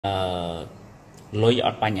ลอยอ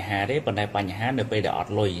ดปัญหาได้ปัญหาปัญหาเนไปเดอด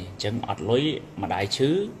ลอยจังอดลอยมาได้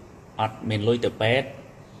ชื้ออดเมนลอยตัวเป็ด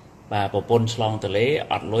và bộ pôn slong từ lấy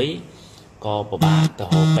ọt lối có bộ ba từ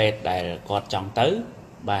hồ pet đại cọt trong tới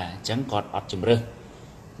và chẳng cọt ọt chùm rư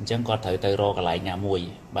chẳng cọt thử từ rô cả lại nhà mùi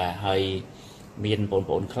và hơi miền bồn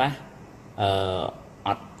bồn khác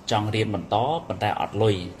ọt trong riêng mình tó bàn tay ọt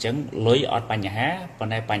lùi chẳng lối ọt bàn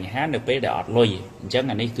nhà được biết để ọt lùi chẳng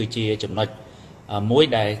anh ấy cứ chia chùm nói mối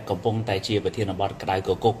đây cộng phong tài chia về thiên là bọt cái đại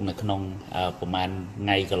của cục này không của man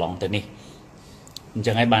ngày cái lòng từ này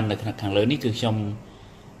chẳng ai ban được hàng lớn ní cứ trong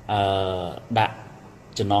đã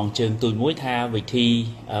cho non trường tôi muối tha vị thi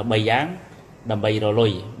bày dáng đầm bày rồi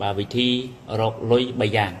lùi và vị thi rột lùi bày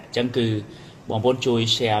dáng chẳng cứ bọn bốn chui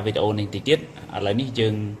share video này tiết lấy ní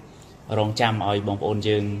trường rong trăm oi bọn bốn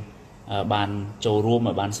trường bàn trầu ruộng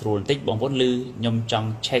mà bàn sườn tích bọn bốn lư nhom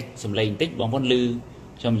trong check sầm lên tích bọn bốn lư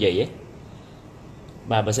trong vậy ấy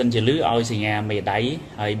bà bà sinh chỉ lưới oi xì nhà mày đáy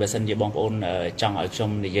hay bà sinh chỉ bọn bốn trong ở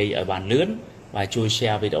trong này dây ở bàn lướn và chui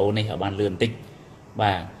share video này ở bàn lướn tích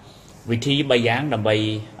và vị trí bay dáng đầm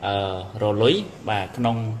bay rồi lối và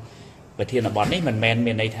nông và thiên là bọn ấy mình men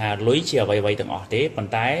miền đây thà lối chiều vậy vậy từng ở tế bàn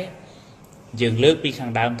tay dừng lướt đi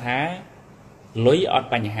khang đam thá lối ọt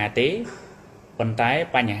bàn nhà tế bàn tay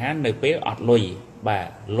bàn nhà nơi bế ọt lùi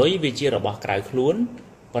và lối vị trí là bỏ cài khuôn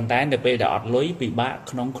bàn tay nơi bế đã ọt lối bị bạ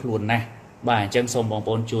nông khuôn nè và chân sông bóng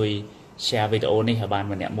bồn chui share video này ở bàn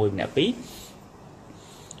mình nè mùi nè pí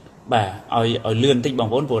bà ở lươn tích bóng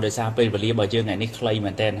vốn vô đời xa và lý bảo dương ngày ní clay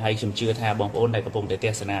mà tên hay chùm chưa tha bóng vốn này có vùng để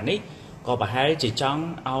tiền sản ní có bà hai chỉ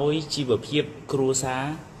trong ôi chi vật hiệp cru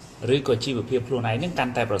xa rồi có chi vật hiệp luôn này những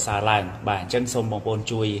căn tay bảo xa làng bà chân sông bóng vốn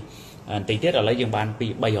chui tí tiết ở lấy dương bàn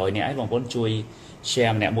bị bày hỏi này bóng vốn chui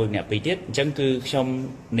xem nè mùi nè bí tiết chân cư trong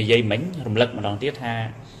này dây mánh rùm lật mà đón tiết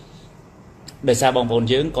ha đời xa bóng vốn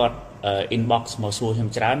dưỡng có inbox màu xua trong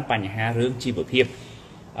trán bà nhà ha rương chi vật hiệp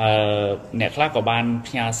nè khác của ban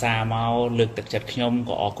nhà xa mau lực thực chất nhôm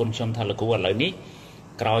của con trong thằng là cú ở lại ní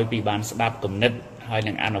coi bị ban đáp cầm nứt hay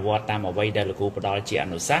là ăn ở vót tam ở vây đây là cú đó chỉ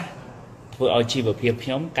ăn ở sát vừa ở chi vào phía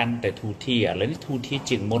nhóm căn để thu thi ở lấy thu thi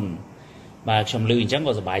trường môn mà trong lư chẳng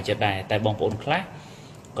có bài chết này tại bóng bốn khác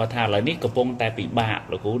có thà lại ní cặp bông tại bị bạ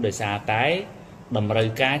là cú đời xa tái đầm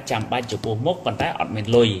rơi cá chạm ba chục bộ mốc còn tái ọt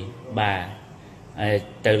mình lùi bà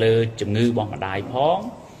từ lư chùm ngư bóng ở đài phóng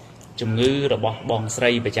chùm ngư rồi bong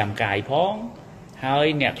srayไปจำกายพ้องហើយ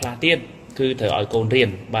អ្នកខ្លះទៀតគឺត្រូវឲ្យកូនរៀន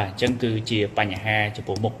បាទអញ្ចឹងគឺជាបញ្ហាចំ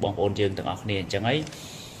ពោះមុខបងប្អូនយើងទាំងអស់គ្នាអញ្ចឹងហើយ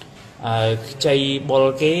ខ្ចីបុល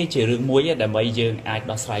គេជារឿងមួយដើម្បីយើងអាច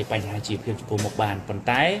ដោះស្រាយបញ្ហាជីវភាពចំពោះមុខបានប៉ុន្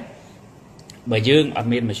តែបើយើងអត់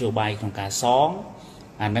មានមធ្យោបាយក្នុងការសង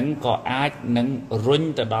អាហ្នឹងក៏អាចនឹងរុញ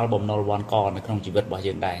ទៅដល់បំណុលវ៉ាន់កនៅក្នុងជីវិតរបស់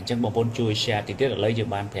យើងដែរអញ្ចឹងបងប្អូនជួយ share តិចទៀតឥឡូវយើង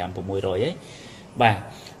បាន 5-600 ហើយបាទ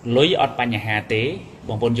លុយអត់បញ្ហាទេប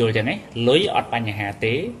ងប្អូនយល់ចឹងហ៎លុយអត់បញ្ហា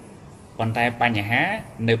ទេប៉ុន្តែបញ្ហា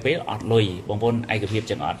នៅពេលអត់លុយបងប្អូនឯកភាព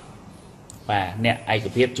ចឹងអត់បាទអ្នកឯក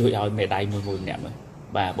ភាពជួយឲ្យមេដៃមួយម្នាក់មើល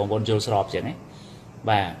បាទបងប្អូនយល់ស្របចឹងហ៎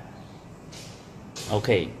បាទអូ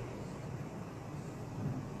ខេ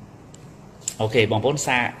បងប្អូន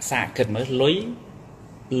សាកគិតមើល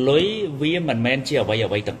លុយវាមិនមែនជាអ្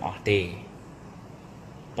វីទាំងអស់ទេ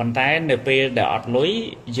ប៉ុន្តែនៅពេលដែលអត់លុយ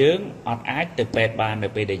យើងអត់អាចទៅពេទ្យបាននៅ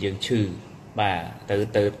ពេលដែលយើងឈឺបាទ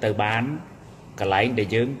ទៅបានកន្លែងដែល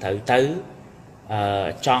យើងត្រូវទៅ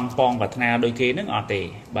ចង់ប៉ងប្រាថ្នាដូចគេហ្នឹងអត់ទេ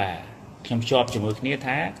បាទខ្ញុំជាប់ជាមួយគ្នា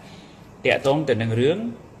ថាតាក់ទងទៅនឹងរឿង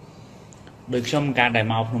ដោយខ្ញុំការដែល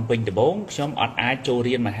មកភ្នំពេញដំបូងខ្ញុំអត់អាចចូល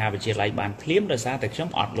រៀនមហាវិទ្យាល័យបានភ្លាមដោយសារតែខ្ញុំ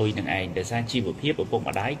អត់លុយនឹងឯងដោយសារជីវភាពឪពុក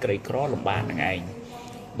ម្ដាយក្រីក្រលំបាកនឹងឯង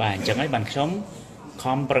បាទអញ្ចឹងហើយបានខ្ញុំ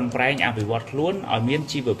ខំប្រឹងប្រែងអភិវឌ្ឍខ្លួនឲ្យមាន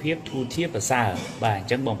ជីវភាពធូរធារប្រសើរបាទអញ្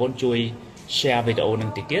ចឹងបងប្អូនជួយ share វីដេអូនឹ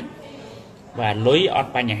ងតិចទៀតបាទលុយអ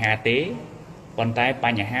ត់បញ្ហាទេប៉ុន្តែប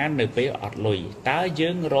ញ្ហានៅពេលអត់លុយតើយើ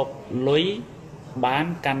ងរកលុយបាន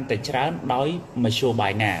កាន់តែច្រើនដោយមធ្យោបា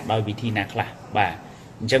យណាដោយវិធីណាខ្លះបាទ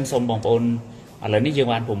អញ្ចឹងសូមបងប្អូនឥឡូវនេះយើង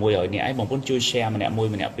បាន600នាក់ហើយបងប្អូនជួយ share ម្នាក់មួយ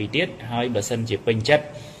ម្នាក់ពីរទៀតហើយបើសិនជាពេញចិត្ត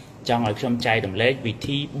ចង់ឲ្យខ្ញុំចែករំលែកវិ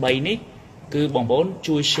ធី3នេះគឺបងប្អូន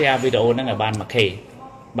ជួយ share វីដេអូហ្នឹងឲ្យបាន 1K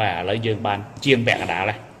បាទឥឡូវយើងបានជាងពាក់កណ្ដាល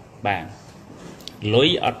ហើយបាទលុយ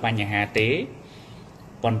អត់បញ្ហាទេ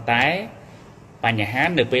ប៉ុន្តែបញ្ហា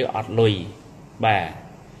នៅពេលអត់លុយបាទ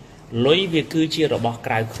លុយវាគឺជារបស់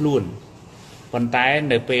ក្រៅខ្លួនប៉ុន្តែ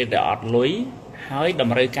នៅពេលដែលអត់លុយហើយត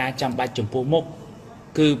ម្រូវការចាំបាច់ចំពោះមុខ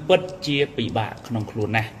គឺពិតជាពិបាកក្នុងខ្លួន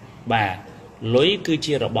ណាស់បាទលុយគឺ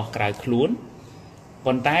ជារបស់ក្រៅខ្លួន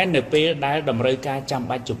ប៉ុន្តែនៅពេលដែលតម្រូវការចាំ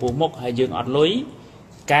បាច់ចំពោះមុខហើយយើងអត់លុយ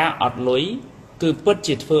ការអត់លុយគឺពិត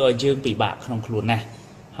ជាធ្វើឲ្យយើងពិបាកក្នុងខ្លួនណាស់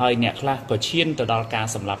ហើយអ្នកខ្លះក៏ឈានទៅដល់ការ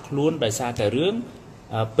សម្លាប់ខ្លួនដោយសារតែរឿង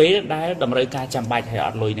ពេលដែលតម្រូវការចាំបាច់ឲ្យអ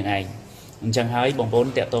ត់លុយនឹងឯងអញ្ចឹងហើយបងប្អូន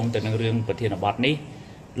តាក់ទងទៅនឹងរឿងប្រធានបទនេះ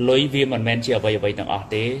លុយវាមិនមែនជាអ្វីៗទាំងអស់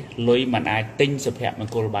ទេលុយមិនអាចទិញសុភម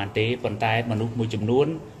ង្គលបានទេប៉ុន្តែមនុស្សមួយចំនួន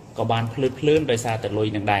ក៏បានភ្លើតភ្លើនដោយសារតែលុយ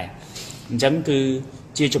នឹងដែរអញ្ចឹងគឺ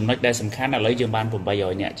ជាចំណុចដែលសំខាន់ឥឡូវយើងបាន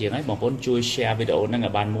800នាក់ជាងហើយបងប្អូនជួយ share វីដេអូហ្នឹងឲ្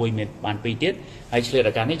យបាន1មានបាន2ទៀតហើយឆ្លៀត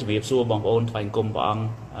ឱកាសនេះជម្រាបសួរបងប្អូនថ្វាយគុំព្រះអង្គ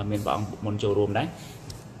មានព្រះអង្គមុនចូលរួមដែរ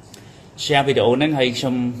share វីដេអូហ្នឹងហើយខ្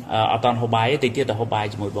ញុំអត់តន់ហូបបាយទេតិចទៀតទៅហូបបាយ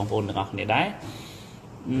ជាមួយបងប្អូនទាំងអស់គ្នាដែរ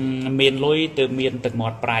មានលុយទៅមានទឹកមា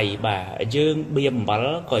ត់ប្រៃបាទយើងបៀអំបិល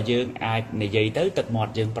ក៏យើងអាចនិយាយទៅទឹកមា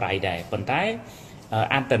ត់យើងប្រៃដែរប៉ុន្តែ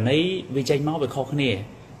អត្តន័យវាចេញមកវាខុសគ្នា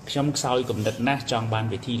ខ្ញុំខ្សោយគំនិតណាស់ចង់បាន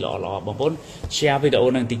វិធីល្អៗបងប្អូន share វីដេអូ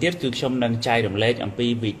នឹងតិចទៀតគឺខ្ញុំនឹងចែករំលែកអំពី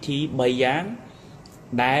វិធី3យ៉ាង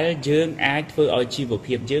ដែលយើងអាចធ្វើឲ្យជីវ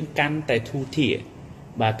ភាពយើងកាន់តែធូរធារ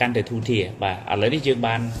បាទកាន់តែធូរធារបាទឥឡូវនេះយើង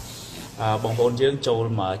បានបងប្អូនយើងចូល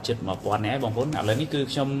មកជិត1000នាក់បងប្អូនឥឡូវនេះគឺ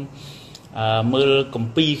ខ្ញុំមើលកំ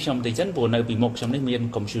ពីខ្ញុំតិចសិនព្រោះនៅពីមុខខ្ញុំនេះមាន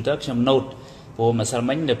កុំព្យូទ័រខ្ញុំ note ព្រោះម្សិល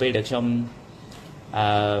មិញនៅពេលដែលខ្ញុំ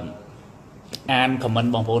អាន comment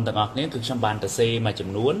បងប្អូនទាំងអស់គ្នាគឺខ្ញុំបានទៅសេមួយចំ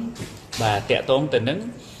នួនបាទតាក់ទងទៅនឹង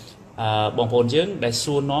បងប្អូនយើងដែល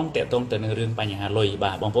សួរនាំតាក់ទងទៅនឹងរឿងបញ្ហាលុយ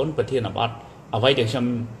បាទបងប្អូនប្រធានបទអ្វីដែលខ្ញុំ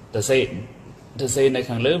ទៅសេនៅ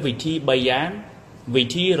ខាងលើវិធី3យ៉ាងវិ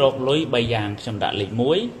ធីរកលុយ3យ៉ាងខ្ញុំដាក់លេខ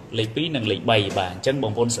1លេខ2និងលេខ3បាទអញ្ចឹងប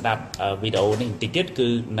ងប្អូនស្ដាប់វីដេអូនេះបន្តិចទៀតគឺ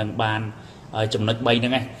នឹងបានចំណុច3ហ្នឹ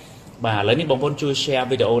ងឯងបាទឥឡូវនេះបងប្អូនជួយ share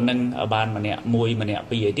វីដេអូហ្នឹងបានម្នាក់1ម្នាក់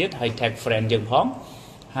2ឲ្យទៀតហើយ tag friend យើងផង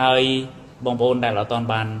ហើយបងប្អូនដែលអត់ទាន់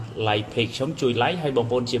បាន like page ខ្ញុំជួយ like ហើយបង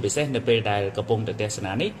ប្អូនជាពិសេសនៅពេលដែលកំពុងតែទស្ស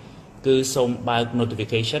នានេះគឺសូមបើក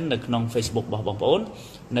notification នៅក្នុង Facebook របស់បងប្អូន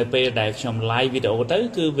នៅពេលដែលខ្ញុំ live វីដេអូទៅ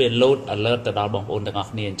គឺវា load alert ទៅដល់បងប្អូនទាំងអ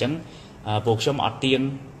ស់គ្នាអញ្ចឹងពួកខ្ញុំអត់ទៀង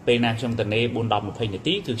ពេលណាខ្ញុំទៅនេ4 10 20នា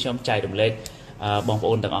ទីគឺខ្ញុំចែករំលែកបងប្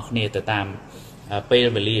អូនទាំងអស់គ្នាទៅតាមពេល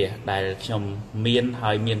វេលាដែលខ្ញុំមាន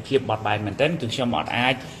ហើយមានភាពបត់បែនមែនទែនគឺខ្ញុំអត់អា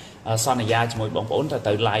ចសន្យាជាមួយបងប្អូនថា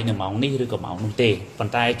ទៅ live នៅម៉ោងនេះឬក៏ម៉ោងនោះទេប៉ុ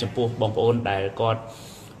ន្តែចំពោះបងប្អូនដែលគាត់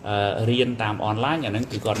រៀនតាម online អាហ្នឹង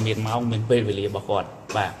គឺគាត់មានម៉ោងមានពេលវេលារបស់គាត់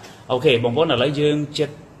បាទអូខេបងប្អូនឥឡូវយើងចិ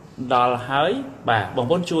ត្តដល់ហើយបាទបង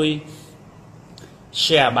ប្អូនជួយ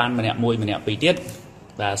share បានម្នាក់1ម្នាក់2ទៀត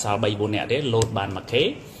បាទសល់3 4នាក់ទេ load បាន 1k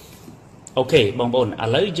អូខេបងប្អូនឥ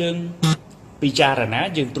ឡូវយើងពិចារណា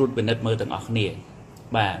យើងត្រួតពិនិត្យមើលទាំងអស់គ្នា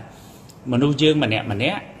បាទមនុស្សយើងម្នាក់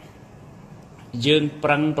យើងប្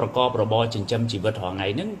រឹងប្រកបរបរចិញ្ចឹមជីវិតរាល់ថ្ងៃ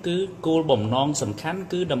ហ្នឹងគឺគោលបំណងសំខាន់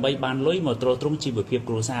គឺដើម្បីបានលុយមកទ្រទ្រង់ជីវភាព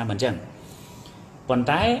គ្រួសារមិនអញ្ចឹងប៉ុន្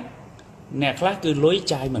តែអ្នកខ្លះគឺលុយ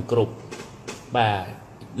ចាយមិនគ្រប់បាទ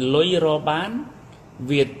លុយរកបាន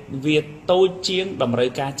វាតូចជាងតម្រូវ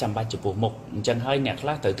ការចាំបាច់ចំពោះមុខអញ្ចឹងហើយអ្នកខ្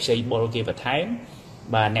លះត្រូវខ្ចីបុលគេបន្ថែម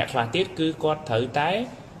បាទអ្នកខ្លះទៀតគឺគាត់ត្រូវតែ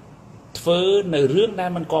ធ្វើនៅរឿងដែល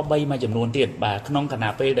មិនគប្បីមួយចំនួនទៀតបាទក្នុងគ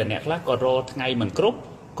ណៈពេលដែលអ្នកខ្លះគាត់រកថ្ងៃមិនគ្រប់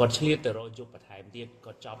គាត់ឆ្លៀតទៅរកយប់បន្ថែមទៀត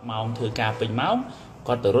គាត់ចប់ម៉ោងធ្វើការពេញម៉ោង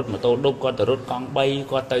គាត់ទៅរត់ម៉ូតូឌុបគាត់ទៅរត់កង់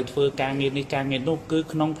3គាត់ទៅធ្វើការងារនេះការងារនោះគឺ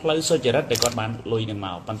ក្នុងផ្លូវសុចរិតដែលគាត់បានលុយនឹងម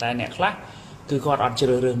កប៉ុន្តែអ្នកខ្លះគឺគាត់អត់ជ្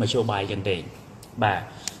រើសរើសមធ្យោបាយចឹងទេបាទ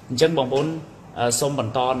អញ្ចឹងបងប្អូនសូមប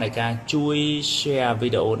ន្តในការជួយ share វី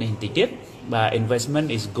ដេអូនេះបន្តិចទៀតបាទ investment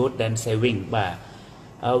is good than saving បាទ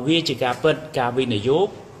វាជាការពិតការវិនិយោគ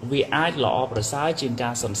វាអាចល្អប្រសើរជាងកា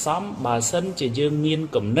រសន្សំបើសិនជាយើងមាន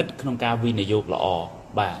គំនិតក្នុងការវិនិយោគល្អ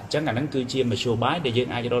បាទអញ្ចឹងអាហ្នឹងគឺជាមធ្យោបាយដែលយើង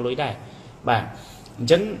អាចរកលុយដែរបាទអញ្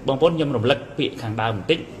ចឹងបងប្អូនខ្ញុំរំលឹកពាក្យខាងដើមបន្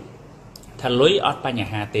តិចថាលុយអត់បញ្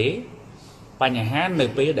ហាទេបញ្ហានៅ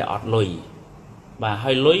ពេលដែលអត់លុយបាទ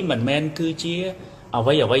ហើយលុយមិនមែនគឺជាអ្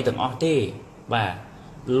វីទាំងអស់ទេបាទ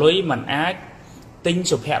លុយមិនអាចទិញ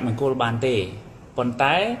សុភមង្គលបានទេប៉ុន្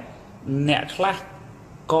តែអ្នកខ្លះ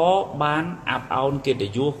ក៏បានអាប់អោនកិត្តិ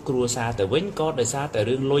យសគ្រួសារទៅវិញក៏ដោយសារតែ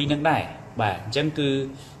រឿងលុយនឹងដែរបាទអញ្ចឹងគឺ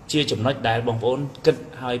ជាចំណុចដែលបងប្អូនគិត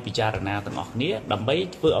ហើយពិចារណាទាំងអស់គ្នាដើម្បី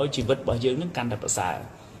ធ្វើឲ្យជីវិតរបស់យើងនឹងកាន់តែប្រសើរ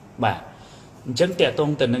បាទអញ្ចឹងតកតង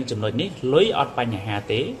ទៅនឹងចំណុចនេះលុយអត់បញ្ហា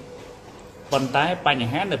ទេប៉ុន្តែបញ្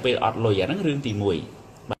ហានៅពេលអត់លុយអាហ្នឹងរឿងទី1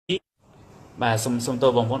បាទសុំទោស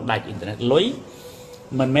បងប្អូនដាច់អ៊ីនធឺណិតលុយ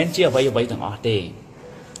មិនមែនជាអ្វីទាំងអស់ទេ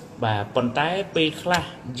បាទប៉ុន្តែពេលខ្លះ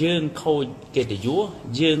យើងខូចកិត្តិយស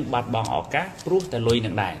យើងបាត់បង់ឱកាសព្រោះតែលុយនឹ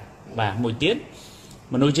ងដែរបាទមួយទៀត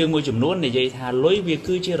មនុស្សយើងមួយចំនួននិយាយថាលុយវា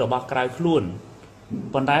គឺជារបស់ក្រៅខ្លួន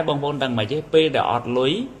ប៉ុន្តែបងប្អូនដឹងមិនទេពេលដែលអត់លុ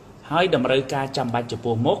យហើយតម្រូវការចាំបាច់ចំ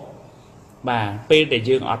ពោះមុខបាទពេលដែល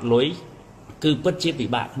យើងអត់លុយគឺពិតជាពិ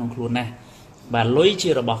បាកក្នុងខ្លួនណាស់បាទលុយជា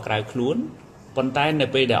របស់ក្រៅខ្លួនប៉ុន្តែនៅ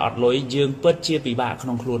ពេលដែលអត់លុយយើងពិតជាពិបាកក្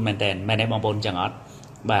នុងខ្លួនមែនតើមែនទេបងប្អូនចឹងអត់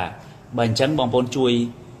បាទបើអញ្ចឹងបងប្អូនជួយ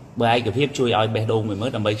បើឯកភាពជួយឲ្យបេះដូងមួយមើ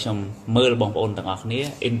លដើម្បីខ្ញុំមើលបងប្អូនទាំងអស់គ្នា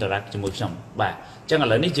interact ជាមួយខ្ញុំបាទអញ្ចឹងឥ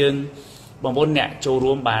ឡូវនេះយើង បងប្អូនអ្នកចូល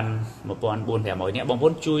រួមបាន1400នាក់បងប្អូ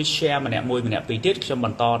នជួយ share ម្នាក់មួយម្នាក់ពីរទៀតខ្ញុំប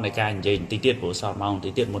ន្តในការនិយាយបន្តិចទៀតព្រោះសល់ម៉ោងបន្តិ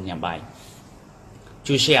ចទៀតមុនញ៉ាំបាយ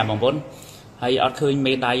ជួយ share បងប្អូនហើយអត់ឃើញ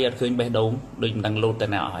មេដៃអត់ឃើញបេះដូងដូចមិនដឹងលោតទៅ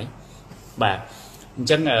ណាអស់ហើយបាទអញ្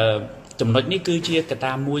ចឹងចំណុចនេះគឺជាកត្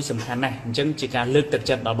តាមួយសំខាន់ណាស់អញ្ចឹងជាការលើកទឹក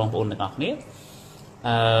ចិត្តដល់បងប្អូនទាំងអស់គ្នា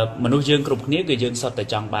មនុស្សយើងគ្រប់គ្នាគឺយើងសុទ្ធតែ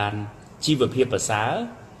ចង់បានជីវភាពប្រសើរ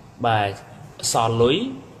បាទសល់លុយ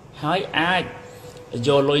ហើយអាចយ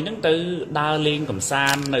កលុយហ្នឹងទៅដើរលេងកម្សា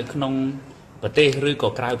ន្តនៅក្នុងប្រទេសឬក៏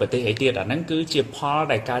ក្រៅប្រទេសអីទៀតអាហ្នឹងគឺជាផល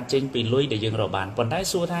ដែលកើតចេញពីលុយដែលយើងរកបានប៉ុន្តែ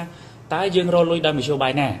សួរថាតើយើងរកលុយដោយមធ្យោបា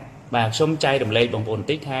យណាបាទខ្ញុំចែករំលែកបងប្អូនបន្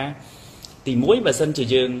តិចថាទី1បើសិនជា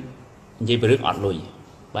យើងនិយាយពីរឿងអត់លុយ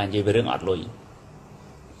បាទនិយាយពីរឿងអត់លុយ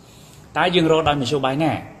តើយើងរកដោយមធ្យោបាយ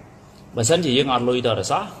ណាបើសិនជាយើងអត់លុយដល់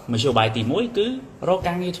សោះមធ្យោបាយទី1គឺរក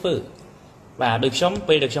ការងារធ្វើបាទដូចខ្ញុំ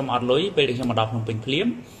ពេលដែលខ្ញុំអត់លុយពេលដែលខ្ញុំមកដល់ភ្នំពេញភ្លាម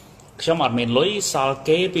ខ្ញុំអត់មានលុយសល់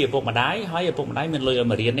គេពីឪពុកម្ដាយហើយឪពុកម្ដាយមានលុយឲ្យ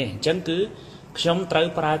មករៀនទេអញ្ចឹងគឺខ្ញុំត្រូវ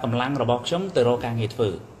ប្រើកម្លាំងរបស់ខ្ញុំទៅរកការងារធ្វើ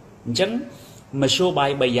អញ្ចឹងមធ្យោបាយ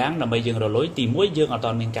3យ៉ាងដើម្បីយើងរកលុយទី1យើងអត់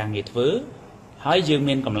ទាន់មានការងារធ្វើហើយយើង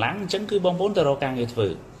មានកម្លាំងអញ្ចឹងគឺបងប្អូនទៅរកការងារធ្វើ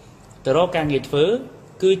ទៅរកការងារធ្វើ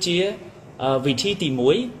គឺជាវិធីទី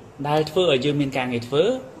1ដែលធ្វើឲ្យយើងមានការងារធ្វើ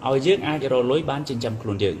ឲ្យយើងអាចរកលុយបានចិញ្ចឹមខ្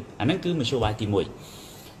លួនយើងអាហ្នឹងគឺមធ្យោបាយទី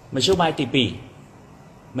1មធ្យោបាយទី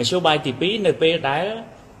2មធ្យោបាយទី2នៅពេលដែល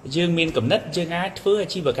យើងមានគំនិតយើងអាចធ្វើអា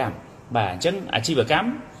ជីវកម្មបាទអញ្ចឹងអាជីវកម្ម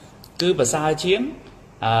គឺប្រសើរជាង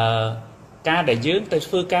ការដែលយើងទៅ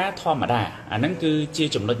ធ្វើការធម្មតាអាហ្នឹងគឺជា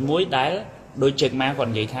ចំណុចមួយដែលដូចជើងម៉ាគា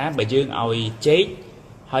ត់និយាយថាបើយើងឲ្យចេក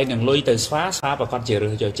ហើយនឹងលុយទៅស្វាប្រកាសជារើ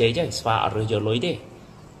សយកចេកទេស្វាអត់រើសយកលុយទេ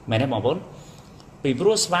មែនទេបងប្អូនពីព្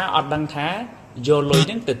រោះស្វាអត់ដឹងថាយកលុយ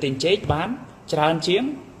ហ្នឹងទៅទិញចេកបានច្រើនជាង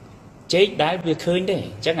ចេកដែលវាឃើញទេ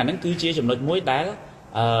អញ្ចឹងអាហ្នឹងគឺជាចំណុចមួយដែល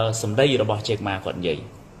សម្ដីរបស់ជើងម៉ាគាត់និយាយ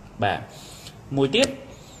បាទមួយទៀត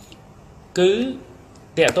គឺ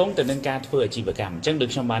តកតងទៅនឹងការធ្វើអាជីវកម្មអញ្ចឹងដូច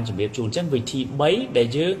ខ្ញុំបានជម្រាបជូនអញ្ចឹងវិធី3ដែល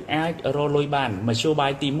យើងអាចរកលុយបានមធ្យោបា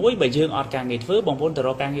យទី1បើយើងអត់ការងារធ្វើបងប្អូនទៅរ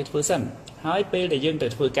កការងារធ្វើសិនហើយពេលដែលយើងទៅ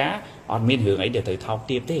ធ្វើការអត់មានរឿងអីដែលទៅថោក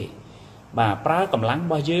ទាបទេបាទប្រើកម្លាំងរ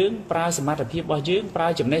បស់យើងប្រើសមត្ថភាពរបស់យើងប្រើ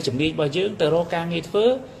ចំណេះជំនាញរបស់យើងទៅរកការងារធ្វើ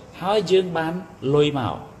ហើយយើងបានលុយម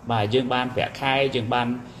កបាទយើងបានប្រាក់ខែយើងបាន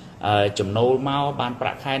ចំណូលមកបានប្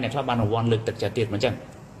រាក់ខែអ្នកខ្លះបានរង្វាន់លើកទឹកចិត្តទៀតមកអញ្ចឹង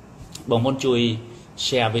បងប្អូនជួយ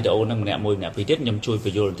share វីដេអូនឹងម្នាក់មួយម្នាក់ពីរទៀតខ្ញុំជួយប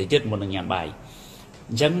ញ្យល់បន្តិចទៀតមុននឹងញ៉ាំបាយ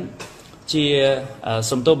អញ្ចឹងជា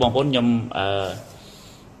សំទោសបងប្អូនខ្ញុំ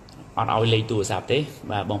អត់ឲ្យលេខទូរស័ព្ទទេ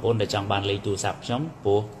បាទបងប្អូនដែលចង់បានលេខទូរស័ព្ទខ្ញុំព្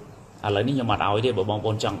រោះឥឡូវនេះខ្ញុំអត់ឲ្យទេបើបងប្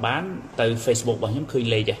អូនចង់បានទៅ Facebook របស់ខ្ញុំឃើញ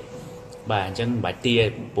លេខទេបាទអញ្ចឹងមិនបាច់ទា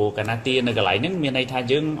ព្រោះកាលណាទានៅកន្លែងហ្នឹងមានន័យថា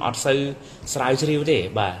យើងអត់សូវស្រាវជ្រាវទេ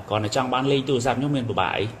បាទគ្រាន់តែចង់បានលេខទូរស័ព្ទខ្ញុំមានពិបា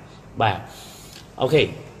កអីបាទអូខេ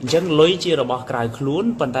អញ្ចឹងលុយជារបស់ក្រៅខ្លួន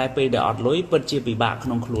ប៉ុន្តែពេលដែលអត់លុយពិតជាពិបាកក្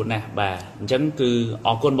នុងខ្លួនណាស់បាទអញ្ចឹងគឺអ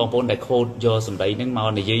រគុណបងប្អូនដែលខូតយកសម្ដីហ្នឹងមក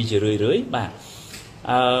និយាយជារឿយបាទ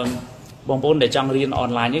បងប្អូនដែលចង់រៀនអ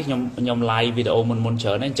នឡាញនេះខ្ញុំ live វីដេអូមុនច្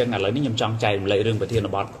រើនហ្នឹងអញ្ចឹងឥឡូវនេះខ្ញុំចង់ចែករំលែករឿងប្រធាន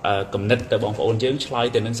បទគំនិតទៅបងប្អូនយើងឆ្លើយ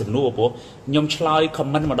ទៅនឹងសំណួរព្រោះខ្ញុំឆ្លើយ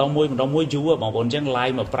comment ម្ដងមួយយូរបងប្អូនអញ្ចឹង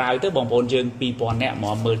live មកប្រាវទៅបងប្អូនយើង 2000 នាក់ម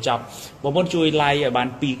កមើលចប់បងប្អូនជួយ like ឲ្យបាន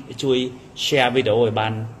ជួយ share វីដេអូឲ្យបា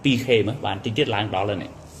ន 2k មើលបានតិចទៀតឡើងដល់ហើយ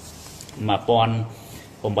នេះ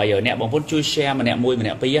 1800 នាក់បងប្អូនជួយ share ម្នាក់មួយម្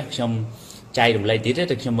នាក់ពីរខ្ញុំចែករំលែកទៀត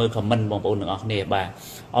ទៅខ្ញុំមើល comment បងប្អូនទាំងអស់គ្នាបាទ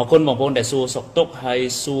អរគុណបងប្អូនដែលសួរសុខទុក្ខហើយ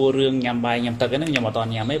សួររឿងញ៉ាំបាយញ៉ាំទឹកហ្នឹងខ្ញុំអត់ត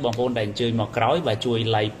ញ៉ាំទេបងប្អូនដែលអញ្ជើញមកក្រោយបាទជួយ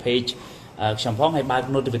like page ខ្ញុំផងហើយបើក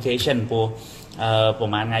notification ព្រោះប្រ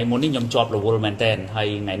ហែលថ្ងៃមុននេះខ្ញុំជាប់រវល់មែនតើហើយ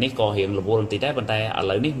ថ្ងៃនេះក៏រៀងរវល់បន្តិចដែរប៉ុន្តែឥ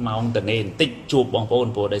ឡូវនេះម៉ោងតនេបន្តិចជួបបងប្អូន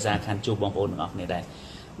ព្រោះដោយសារខានជួបបងប្អូនទាំងអស់គ្នាដែរ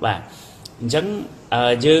បាទអញ្ចឹង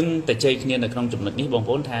យើងទៅជ័យគ្នានៅក្នុងចំណុចនេះបង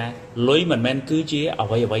ប្អូនថាលុយមិនមែនគឺជាអ្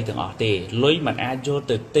វីទាំងអស់ទេលុយមិនអាចយក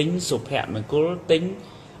ទៅទិញសុភមង្គលទិញ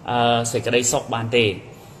សេចក្តីសុខបានទេ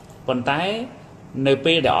ប៉ុន្តែនៅ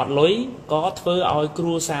ពេលដែលអត់លុយក៏ធ្វើឲ្យគ្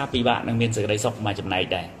រួសារពិបាកនឹងមានសេចក្តីសុខមួយចំណែក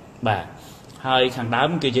ដែរបាទហើយខាងដើម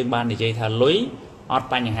គឺយើងបាននិយាយថាលុយអត់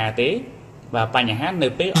បញ្ហាទេបាទបញ្ហានៅ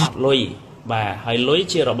ពេលអត់លុយបាទហើយលុយ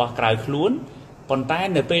ជារបស់ក្រៅខ្លួនប៉ុន្តែ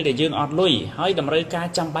នៅពេលដែលយើងអត់លុយហើយតម្រូវការ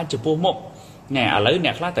ចាំបាច់ចំពោះមុខណែឥឡូវអ្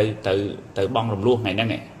នកខ្លះទៅបងរំលោះថ្ងៃហ្នឹង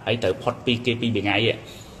ហើយទៅផុតពីគេពីថ្ងៃ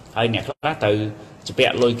ហើយអ្នកខ្លះទៅជពា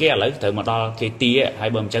ក់លុយគេឥឡូវទៅមកដល់គេទាហើយ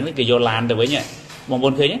បើមិនចឹងគេយកឡានទៅវិញបងប្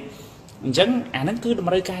អូនឃើញអញ្ចឹងអាហ្នឹងគឺត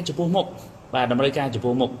ម្រូវការចំពោះមុខបាទតម្រូវការចំ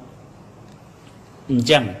ពោះមុខអញ្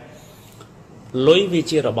ចឹងលុយវា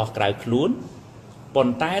ជារបស់ក្រៅខ្លួនប៉ុ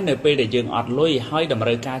ន្តែនៅពេលដែលយើងអត់លុយហើយតម្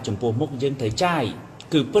រូវការចំពោះមុខយើងត្រូវចាយ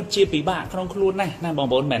គឺពិតជាពិបាកក្នុងខ្លួនណាបង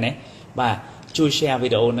ប្អូនមែនទេបាទជួយ share វី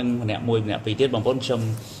ដេអូនឹងម្នាក់មួយម្នាក់ពីរទៀតបងប្អូនខ្ញុំ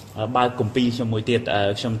បើកគម្ពីរខ្ញុំមួយទៀត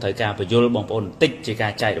ខ្ញុំត្រូវការបញ្យល់បងប្អូនបន្តិចជាកា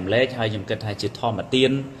រចែករំលែកហើយខ្ញុំគិតថាជាធម្មទា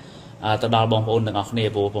ន ទៅដល់បងប្អូនទាំងអស់គ្នា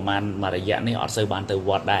ព្រោះប្រហែលមួយរយៈនេះអត់សូវបានទៅវ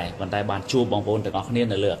ត្តដែរប៉ុន្តែបានជួបបងប្អូនទាំងអស់គ្នា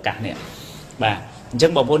នៅលើឱកាសនេះបាទអញ្ចឹ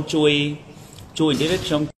ងបងប្អូនជួយនិយាយ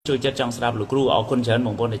ខ្ញុំជួយចិត្តចង់ស្ដាប់លោកគ្រូអរគុណច្រើនប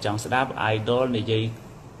ងប្អូនដែលចង់ស្ដាប់ idol និ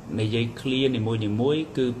យាយ clear នីមួយ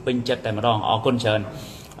គឺពេញចិត្តតែម្ដងអរគុណច្រើន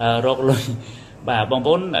រកលុយបាទបងប្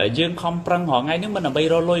អូនយើងខំប្រឹងរាល់ថ្ងៃនេះមិនដើម្បី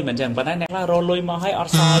រកលុយមិនអញ្ចឹងប៉ុន្តែអ្នកខ្លះរកលុយមកឲ្យអ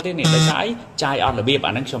ត់សល់ទេនេះដោយសារអីចាយអត់របៀប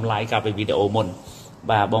អាហ្នឹងខ្ញុំ like កាលពីវីដេអូមុន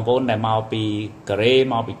បាទបងប្អូនដែលមកពីកូរ៉េ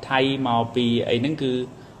មកពីថៃមកពីអីហ្នឹងគឺ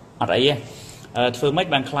អត់អីទេធ្វើម៉េច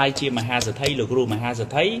បានខ្លាយជាមហាសេដ្ឋីលោកគ្រូមហាសេ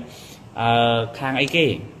ដ្ឋីខាងអីគេ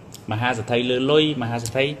មហាសេដ្ឋីលើលុយមហាសេ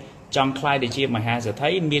ដ្ឋីចង់ខ្លាយទៅជាមហាសេដ្ឋី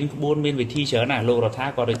មានក្បួនមានវិធីច្រើនណាស់លោករដ្ឋា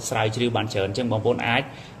ក៏ដូចស្រាវជ្រាវបានច្រើនអញ្ចឹងបងប្អូនអាច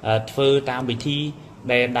ធ្វើតាមវិធី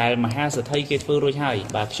ដែលមហាសេដ្ឋីគេធ្វើរួចហើយ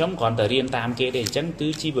បាទខ្ញុំគ្រាន់តែរៀនតាមគេទេអញ្ចឹងគឺ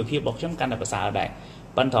ជីវភាពរបស់ខ្ញុំកាន់តែប្រសើរដែរ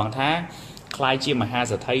ប៉ុន្តែថាខ្លាយជាមហា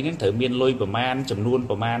សេដ្ឋីហ្នឹងត្រូវមានលុយប្រមាណចំនួន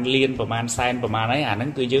ប្រមាណលានប្រមាណសែនប្រមាណអីអាហ្នឹង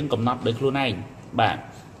គឺយើងកំណត់ដោយខ្លួនឯងបាទ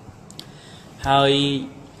ហើយ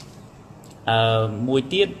មួយ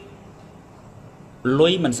ទៀតលុ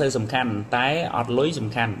យមិនសូវសំខាន់តែអត់លុយសំ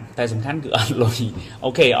ខាន់តែសំខាន់គឺអត់លុយអូ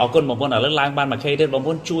ខេអរគុណបងប្អូនឥឡូវឡើងបាន 1K ទៀតបងប្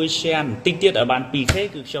អូនជួយ share បន្តិចទៀតឲ្យបាន 2K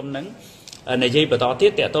គឺខ្ញុំនឹងនិយាយបន្តទៀ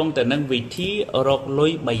តតាក់ទងទៅនឹងវិធីរកលុ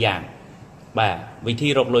យ3យ៉ាងបាទវិធី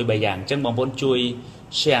រកលុយ3យ៉ាងអញ្ចឹងបងប្អូនជួយ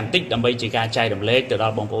share បន្តិចដើម្បីជាការចែករំលែកទៅដ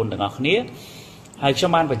ល់បងប្អូនទាំងអស់គ្នាហើយខ្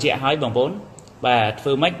ញុំបានបញ្ជាក់ឲ្យបងប្អូនបាទធ្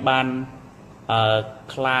វើម៉េចបាន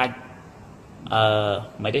ខ្លាច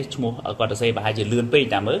មិនទេឈ្មោះគាត់ទៅសេប្រហែលជាលឿនពេក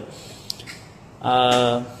តាមមើល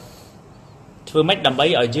ធ្វើម៉េចដើម្បី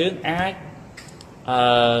ឲ្យយើងអាច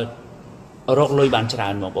រកលុយបានច្រើ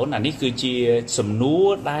នបងប្អូនអានេះគឺជាសំណួរ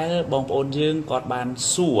ដែលបងប្អូនយើងគាត់បាន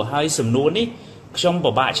សួរហើយសំណួរនេះខ្ញុំ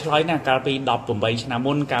ពិបាកឆ្លើយណាស់កាលពី18ឆ្នាំ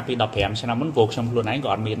មុនកាលពី15ឆ្នាំមុនព្រោះខ្ញុំខ្លួនឯងក៏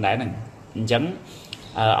អត់មានដែរហ្នឹងអញ្ចឹង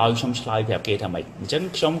ឲ្យខ្ញុំឆ្លើយប្រាប់គេថាម៉េចអញ្ចឹង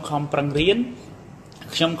ខ្ញុំខំប្រឹងរៀន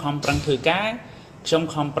ខ្ញុំខំប្រឹងធ្វើការខ្ញុំ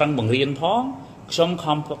ខំប្រឹងបង្រៀនផងខ្ញុំ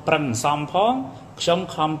ខំប្រឹងសំផងខ្ញុំ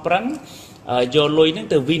ខំប្រឹងយកលុយហ្នឹង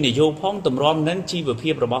ទៅវិនិយោគផងតម្រាំនឹងជីវភា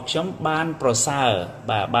ពរបស់ខ្ញុំបានប្រសើរ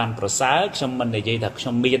បាទបានប្រសើរខ្ញុំមិននិយាយថាខ្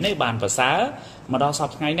ញុំមានទេបានប្រសើរមកដល់ស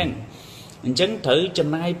ប្តាហ៍ថ្ងៃហ្នឹងអញ្ចឹងត្រូវចំ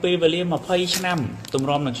ណាយពេលវេលា20ឆ្នាំតម្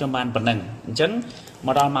រាំនឹងខ្ញុំបានប៉ុណ្ណឹងអញ្ចឹងម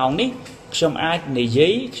កដល់ម៉ោងនេះខ្ញុំអាចនិយា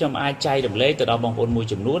យខ្ញុំអាចចែករំលែកទៅដល់បងប្អូនមួយ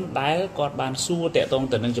ចំនួនដែលគាត់បានសួរតាក់ទង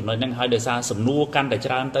ទៅនឹងចំណុចហ្នឹងហើយដោយសារសំណួរកាន់តែ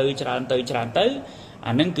ច្រើនទៅ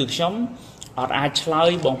អាហ្នឹងគឺខ្ញុំអត់អាចឆ្លើយ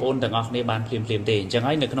បងប្អូនទាំងអស់គ្នាបានភ្លាមទេអញ្ចឹង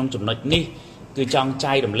ហើយនៅក្នុងចំណុចនេះគឺចង់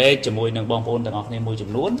ចែករំលែកជាមួយនឹងបងប្អូនទាំងអស់គ្នាមួយចំ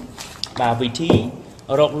នួនបាទវិធី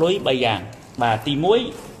រកលុយ3យ៉ាងបាទទី1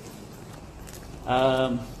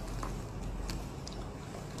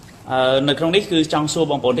នៅក្នុងនេះគឺចង់សួរ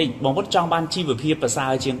បងប្អូននេះបងប្អូនចង់បានជីវភាពប្រសើ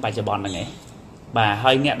រជាងបច្ចុប្បន្នហ្នឹងឯងបាទ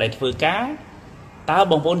ហើយអ្នកដែលធ្វើការតើ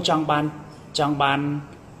បងប្អូនចង់បាន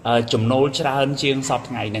ចំណូលច្រើនជាងសប្តាហ៍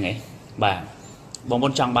ថ្ងៃហ្នឹងឯងបាទបងប្អូ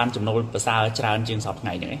នចង់បានចំណូលប្រសើរច្រើនជាងសប្តាហ៍ថ្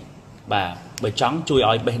ងៃហ្នឹងឯងបាទបើចង់ជួយ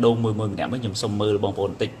ឲ្យបេះដូងមួយម្នាក់វិញខ្ញុំសុំមើលបងប្អូ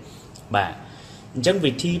នបន្តិចបាទអញ្ចឹង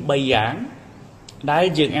វិធី3យ៉ាងដែល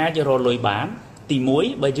យើងអាចរកលុយបានទី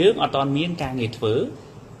1បើយើងអត់ទាន់មានការងារធ្វើ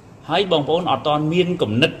ហើយបងប្អូនអត់ទាន់មាន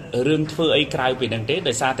គំនិតរឿងធ្វើអីក្រៅពីហ្នឹងទេ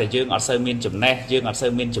ដោយសារតែយើងអត់សូវមានចំណេះយើងអត់សូ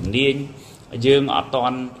វមានជំនាញយើងអត់ទា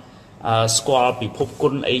ន់ស្គាល់ពិភពគុ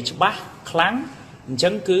ណអីច្បាស់ខ្លាំងអញ្ចឹ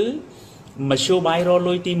ងគឺមធ្យោបាយរក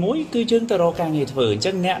លុយទី1គឺយើងទៅរកការងារធ្វើអញ្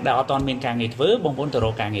ចឹងអ្នកដែលអត់ទាន់មានការងារធ្វើបងប្អូនទៅរ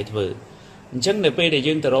កការងារធ្វើអញ្ចឹងនៅពេលដែល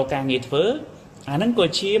យើងទៅរកការងារធ្វើអាហ្នឹងក៏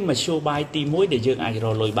ជាមធ្យោបាយទី1ដែលយើងអាចរ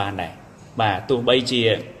កលុយបានដែរបាទទោះបីជា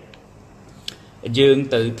យើង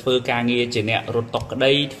ទៅធ្វើការងារជាអ្នករត់តុកក្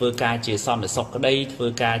តីធ្វើការជាសន្តិសុខក្តីធ្វើ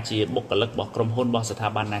ការជាបុគ្គលិករបស់ក្រុមហ៊ុនរបស់ស្ថា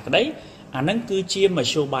ប័នណាក្តីអាហ្នឹងគឺជាម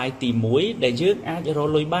ធ្យោបាយទី1ដែលយើងអាចរក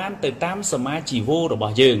លុយបានទៅតាមសមាជីវៈរប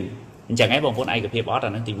ស់យើងអញ្ចឹងហើយបងប្អូនឯកភាពអត់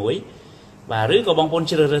អាហ្នឹងទី1បាទឬក៏បងប្អូន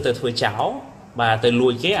ជ្រើសរើសទៅធ្វើចោលបាទទៅលួ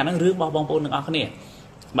ចគេអាហ្នឹងរឿងរបស់បងប្អូនទាំងអស់គ្នា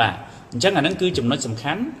បាទអញ្ចឹងអាហ្នឹងគឺចំណុចសំ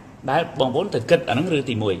ខាន់ដែលបងប្អូនទៅគិតអាហ្នឹងរឿង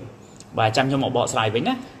ទី1បាទចាំខ្ញុំមកបកស្រាយវិញ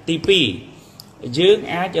ណាទី2យើង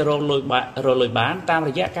អាចរកលុយបានតាម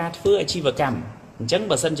រយៈការធ្វើអាជីវកម្មអញ្ចឹង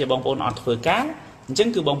បើសិនជាបងប្អូនអត់ធ្វើការអញ្ចឹង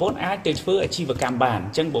គឺបងប្អូនអាចទៅធ្វើអាជីវកម្មបានអ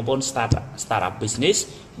ញ្ចឹងបងប្អូន start up business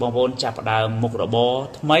បងប្អូនចាប់ផ្ដើមមុខរបរ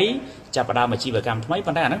ថ្មីចាប់ផ្ដើមអាជីវកម្មថ្មី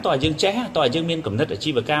ប៉ុន្តែអាហ្នឹងតើយើងចេះតើយើងមានគំនិតអាជី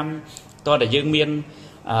វកម្មតើយើងមាន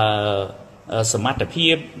សមត្ថភា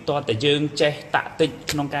ពតើយើងចេះតាក់ទិច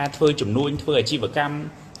ក្នុងការធ្វើជំនួញធ្វើអាជីវកម្ម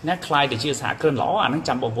ណាខ្លាយទៅជាសហគ្រិនល្អអាហ្នឹង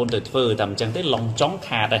ចាំបងប្អូនទៅធ្វើតែអញ្ចឹងទេឡុងចុង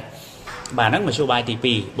ខាតដែរបាទហ្នឹងមធ្យោបាយទី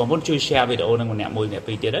2បងប្អូនជួយ share វីដេអូនឹងម្នាក់មួយម្នាក់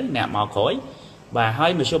ពីរទៀតអ្នកមកក្រោយបាទហើ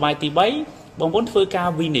យមធ្យោបាយទី3បងប្អូនធ្វើការ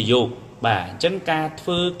វិនិយោគបាទអញ្ចឹងការធ្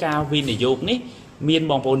វើការវិនិយោគនេះមាន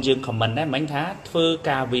បងប្អូនយើង comment ដែរមិញថាធ្វើ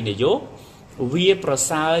ការវិនិយោគវាប្រ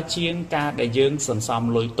សើរជាងការដែលយើងសន្សំ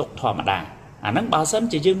លុយទុកធម្មតា à nắng bao sân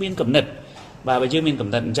chỉ dương miên cầm nịch và bây giờ miên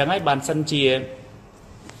cầm nịch chẳng ấy ban sân chia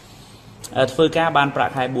phơi cá ban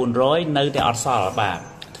bạc hai buồn rối nơi tại ọt sỏi bà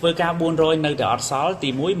phơi cá buồn rối nơi tại ọt sỏi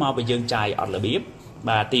thì muối mò về dương chài ọt là biết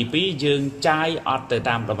bà tì pí dương chai ọt từ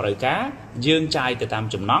tam đầm rơi cá dương chai từ tam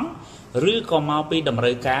chùm nón rứ còn mau pi đầm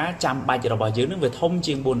rơi cá trăm ba giờ bà dương nước về thông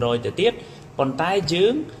chiên buồn rối từ tiết còn tay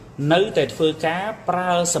dương nơi tại phơi cá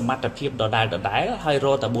pra sầm mặt tập hiệp đỏ đái hơi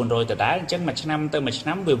rô tại buồn rối tại đái chẳng mà năm tới mà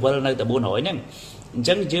năm về vơi nơi tại buồn nổi nè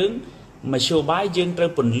chẳng dương mà show bái dương tới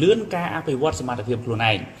phần lươn cá áp về vót sầm mặt tập hiệp luôn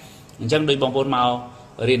này chẳng đôi bóng bóng màu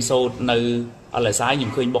riêng sâu nơi ở lại sai những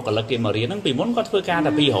khuyên bọc ở lớp kia mà riêng nó vì muốn có phơi ca là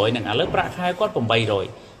vì hội này ở lớp bạc hai có phòng bay rồi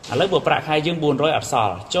ở lớp bạc hai dương buồn rồi ở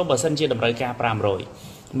sò cho bờ sân chia đầm rơi ca pram rồi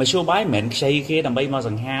mà show bái mền xây kia đầm bay màu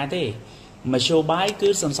rằng ha thế mà show bái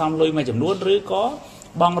cứ song song lui mà chấm nuốt rưỡi có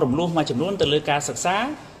bong rồng luôn mà chấm nuốt từ lưỡi ca sặc sá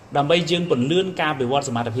đầm bay dương phần lươn ca bị vót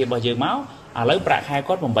mà tập hiệp bao dương máu ở lớp bạc hai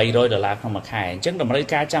có phòng bay rồi đó là không mặc hai chắc đầm rơi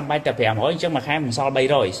ca trăm bay tập hẻm hỏi chắc mặc hai mình so bay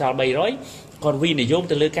rồi còn vì này vô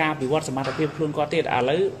từ lưỡi ca bị vót mà tập hiệp luôn có tiền à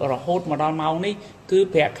lấy rồi hốt mà đo máu ní cứ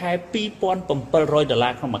bẻ khai pi pon bầm bờ rồi đó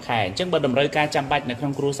là không mặc hai chắc bờ đầm rơi ca trăm bay này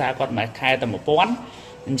không cru xa con mà khai tầm một pon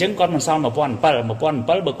chắc con mình sau một pon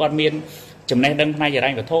bờ con miên chấm này đâm hai giờ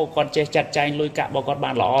anh phải thô con che chặt chay lôi cả bao con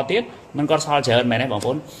bạn lọ tiếtมันก็sao chờ mày này bằng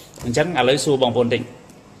vốn chắc à lấy xu bằng vốn định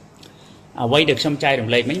à quay được xong chay đồng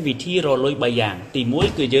lệ mấy vị thi rồi lôi bài giảng thì muối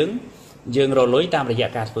cứ dương rồi lối tam là giá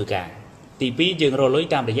cả phơi cả thì pi dương rồi lối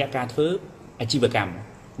tam là giá cả phơi chi bờ cam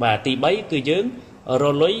và thì bấy cứ dương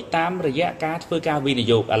rồi lối tam là giá cả phơi cả vì này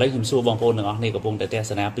dục à lấy hình xu bằng vốn được này của vùng tại tây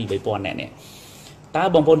sơn pi bảy pon này nè ta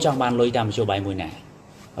bằng vốn trong bàn lối tam số bài mùi này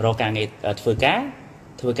rồi càng ngày phơi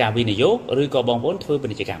cả vì này dục rồi có bằng vốn phơi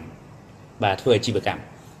bên chỉ cam và phơi chi bờ cam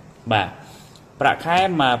và bạc khai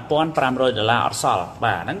mà pon pram rồi là ọt sỏi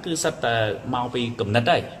và nó cứ rất mau vì cầm nứt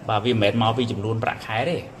đấy và vì mệt mau vì chụp luôn bạc khai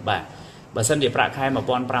đấy và sân địa bạc khai mà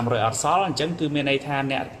pon pram rồi ọt sỏi chẳng cứ miền này than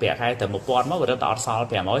nè bạc khai từ một pon mới vừa ọt sỏi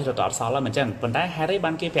bẻ mới rồi ọt sỏi là mình chẳng phần đá hai đấy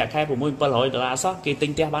ban kia bạc khai của môi pol rồi là sỏi kia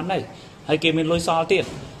tinh te bán đây hay kia miền lôi sỏi tiền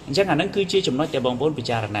chẳng hạn nó cứ chia chụp nói để bằng vốn bị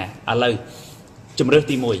trả nè à lời chụp rơi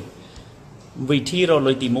tì mùi vì thi rồi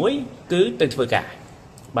lôi tì muối cứ từng phơi cả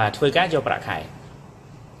và phơi cá cho bạc khai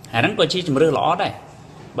hà nắng có chi chấm rơi lõ đây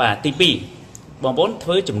và tì pi bong bốn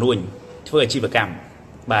phơi chấm nuôi phơi chi bạc cam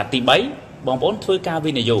và tì bấy bong bốn phơi cao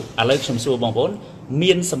vi này dụ à lấy chấm xua bong bốn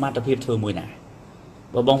miên smart tập hiệp phơi mùi này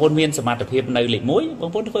và bong bốn miên smart tập hiệp nơi lấy muối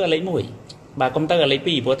bong bốn phơi lấy muối và công tơ lấy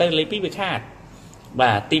pi vô tơ lấy pi bị khát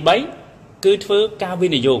và tì bấy cứ phơi cao vi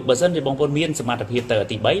này dụ bờ dân thì bong bốn miên smart tập hiệp tờ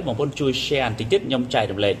tì bấy bong bốn chui share tí tiết nhom chạy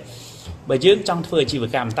đầm lên bởi dương trong phơi chi bạc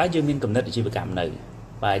cam tá dương miên cầm nứt chi bạc cam này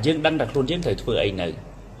và dương đăng đặt luôn dương thời phơi ấy này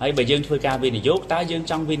hay bởi dương phơi ca vi này dốt tá dương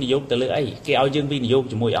trong vi này dốt từ lưỡi ấy cái ao dương vi này dốt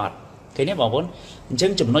cho mùi ọt cái này bằng vốn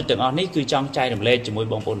chân chụp nói từng on ấy cứ trong chai đầm lên cho mùi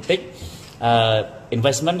bằng vốn tích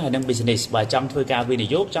investment hay năng business và trong phơi ca vi này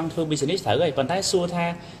dốt trong phơi business thở ấy còn thái xua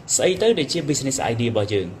tha xây tới để chia business idea bảo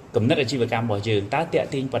trường cầm nứt là chi về cam bảo trường tá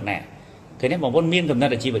tẹt tiên phần nè cái này bằng vốn miên cầm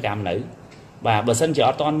nứt là chi về cam nữ và bờ sân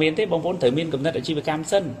chợ toàn miên thế bằng vốn thời miên cầm nứt là chi về cam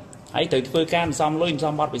sân hãy từ phơi cam xong lôi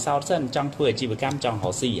xong bọt bị sao sân trong phơi chi về cam trong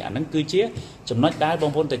họ xì à nó cứ chia chấm nói đá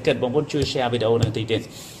bông vốn từ kịch bông vốn chui share video này thì tiền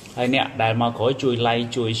hay nè đại mà khỏi chui like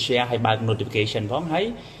chui share hay bật notification phóng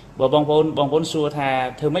thấy và bông vốn xua tha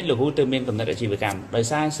thưa mấy lục hú từ miền cầm nợ chi về cam đời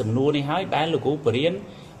sai sầm nua đi hái đá lục hú bền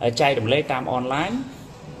chạy đồng lấy tam online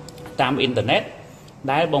tam internet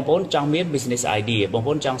đá bông vốn trong miền business idea bông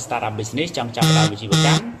vốn trong startup business trong chạm đào chi về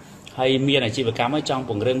cam hay miền này chi về cam ở trong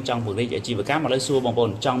vùng rừng trong vùng đây chi về cam mà lấy xua bông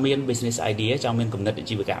vốn trong miền business idea trong miền cầm nợ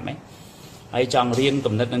chi về cam ấy hay trong riêng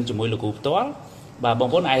cầm nợ đang chụp môi lục hú toán và bông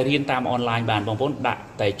vốn ai riêng tam online bàn bông vốn đã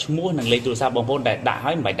tại mua năng lấy từ sao bông vốn đã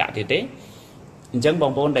hỏi bài đã thì thế chẳng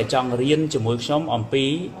bông vốn để chọn riêng cho mỗi sống ông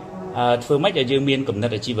pí phương mấy giờ dương miên cầm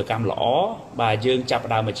nợ chi về cam lõ và dương chập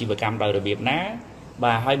đào mà chi về cam đào được biệt ná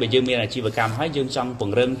và hai bà dương miên là chi về cam hai dương trong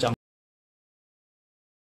vùng rừng trong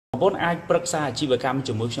bông vốn ai bật xa chi về cam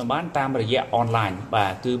cho mỗi sống bán tam là dạng online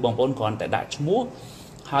và cứ bông vốn còn tại đã mua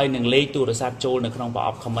hai năng lấy từ được sao trôi được không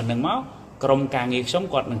bảo không mình nâng máu trong càng nghiệp sống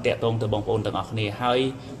còn mình tẹt tôn từ bông vốn từng ngọc này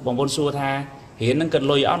hai bông vốn xua tha hiện năng cần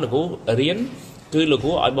lôi áo là cú riêng cứ là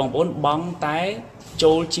cú ở bông vốn bóng tái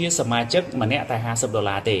trôi chia sầm mà chất mà nẹt tại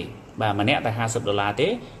 $50 tệ và mà nẹt tại $50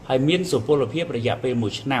 tệ hay miên số phô lập hiệp là giá về 1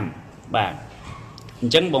 năm và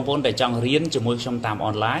chân bông vốn để trong riêng cho môi trong tam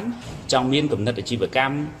online trong miên cũng nợ chi về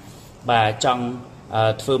cam và trong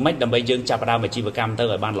phương mấy đầm bây dương chập đào mà chi về cam tới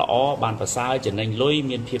ở ban lõ ban và sao trở nên lôi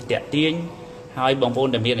miên phiệp tẹt tiên hai bông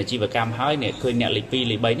vốn đầm miên là chi về cam hai nè khơi nẹt lịch pi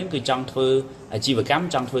lịch bấy những cái trong thưa chi về cam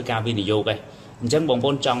trong thưa cam video cái chân bông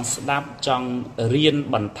vốn trong start trong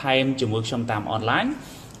riêng bằng time cho môi trong tam online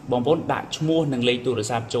បងប្អូនដាក់ឈ្មោះនិងលេខទូរ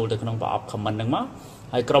ស័ព្ទចូលទៅក្នុងប្រអប់ comment ហ្នឹងមក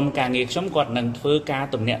ហើយក្រុមការងារខ្ញុំគាត់នឹងធ្វើការ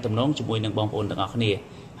ទំនាក់ទំនងជាមួយនឹងបងប្អូនទាំងអស់គ្នា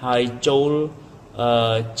ហើយចូល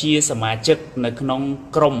ជាសមាជិកនៅក្នុង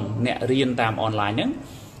ក្រុមអ្នករៀនតាមអនឡាញហ្នឹង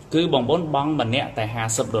គឺបងប្អូនបង់ម្នាក់តែ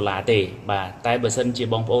$50ទេបាទតែបើសិនជា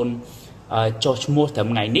បងប្អូនចុះឈ្មោះត្រឹម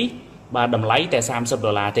ថ្ងៃនេះបាទតម្លៃតែ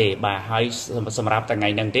$30ទេបាទហើយសម្រាប់ថ្ងៃ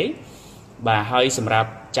ហ្នឹងទេបាទហើយសម្រាប់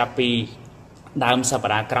ចាប់ពីដើមសប្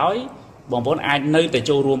តាហ៍ក្រោយបងប្អូនអាចនៅតែ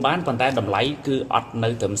ចូលរួមបានប៉ុន្តែតម្លៃគឺអត់នៅ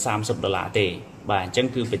ត្រឹម$30ទេបាទអញ្ចឹង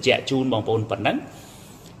គឺបញ្ជាក់ជូនបងប្អូនប៉ុណ្ណឹង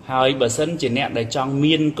ហើយបើសិនជាអ្នកដែលចង់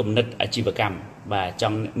មានគំនិតអាជីវកម្មបាទច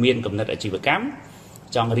ង់មានគំនិតអាជីវកម្ម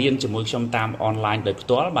ចង់រៀនជាមួយខ្ញុំតាមអនឡាញដោយផ្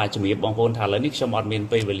ទាល់បាទជំរាបបងប្អូនថាឥឡូវនេះខ្ញុំអត់មាន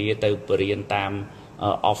ពេលវេលាទៅបរៀនតាម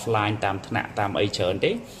offline តាមថ្នាក់តាមអីច្រើន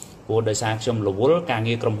ទេព្រោះដោយសារខ្ញុំរវល់ការ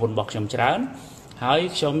ងារក្រុមហ៊ុនរបស់ខ្ញុំច្រើនហើយ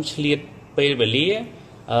ខ្ញុំឆ្លៀតពេលវេលា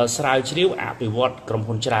ស្រាវជ្រាវអភិវឌ្ឍក្រុម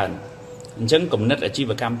ហ៊ុនច្រើនអញ្ចឹងគំនិតអាជី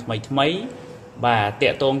វកម្មថ្មីបាទតា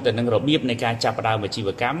ក់ទងទៅនឹងរបៀបនៃការចាប់ផ្ដើមអាជីវ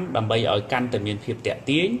កម្មដើម្បីឲ្យកាន់តែមានភាពតាក់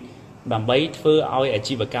ទាញដើម្បីធ្វើឲ្យអា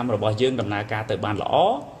ជីវកម្មរបស់យើងដំណើរការទៅបានល្អ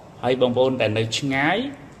ហើយបងប្អូនដែលនៅឆ្ងាយ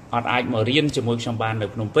អត់អាចមករៀនជាមួយខ្ញុំបាននៅ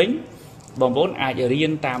ភ្នំពេញបងប្អូនអាចរៀ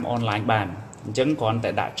នតាមអនឡាញបានអញ្ចឹងគ្រាន់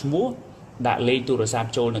តែដាក់ឈ្មោះដាក់លេខទូរស័ព្ទ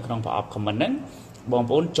ចូលនៅក្នុងប្រអប់ comment ហ្នឹងបង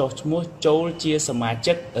ប្អូនចុះឈ្មោះចូលជាសមា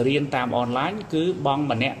ជិករៀនតាមអនឡាញគឺបង់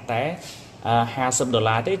ម្នាក់តែ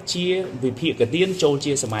$50ទេជាវិភាគទានចូល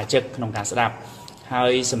ជាសមាជិកក្នុងការស្ដាប់ហើ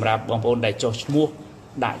យសម្រាប់បងប្អូនដែលចុះឈ្មោះ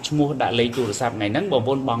ដាក់លេខទូរស័ព្ទថ្ងៃហ្នឹងបង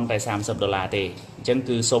ប្អូនបង់តែ$30ទេអញ្ចឹង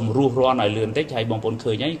គឺសូមរស់រាន់ឲ្យលឿនតិចហើយបងប្អូន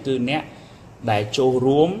ឃើញហើយគឺអ្នកដែលចូល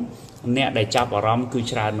រួមអ្នកដែលចាប់អារម្មណ៍គឺ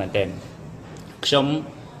ច្រើនមែនទែនខ្ញុំ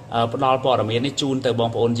ផ្ដល់ព័ត៌មាននេះជូនទៅបង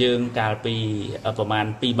ប្អូនយើងកាលពីប្រហែល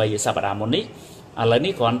 2-3 សប្តាហ៍មុននេះឥឡូវ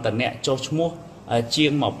នេះគ្រាន់តែអ្នកចុះឈ្មោះជា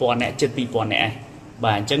ង1000អ្នកជិត2000អ្នក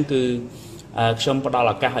បាទអញ្ចឹងគឺខ្ញុំផ្ដល់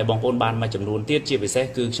ឱកាសឲ្យបងប្អូនបានមួយចំនួនទៀតជាពិសេស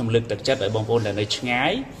គឺខ្ញុំលើកទឹកចិត្តឲ្យបងប្អូនដែលនៅឆ្ងា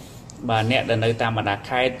យបាទអ្នកដែលនៅតាមបណ្ដា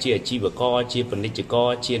ខេត្តជាអាជីវករជាពាណិជ្ជករ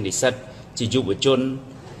ជានិស្សិតជាយុវជន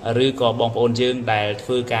ឬក៏បងប្អូនយើងដែលធ្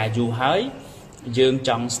វើការយូរហើយយើងច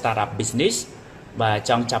ង់ start up business បាទ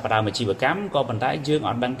ចង់ចាប់ផ្ដើមអាជីវកម្មក៏ប៉ុន្តែយើងអ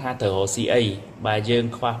ត់ដឹងថាត្រូវរកស៊ីអីបាទយើង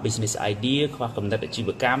ខ្វះ business idea ខ្វះគំនិតអាជីវ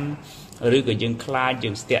កម្មឬក៏យើងខ្លាចយើ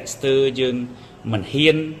ងស្ទាក់ស្ទើរយើងមិន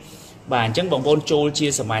ហ៊ានបាទអញ្ចឹងបងប្អូនចូលជា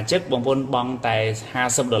សមាជិកបងប្អូនបង់តែ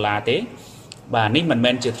$50ទេបាទនេះមិន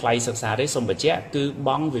មែនជាថ្លៃសិក្សាទេសូមបញ្ជាក់គឺប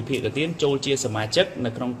ង់វិភាគទានចូលជាសមាជិកនៅ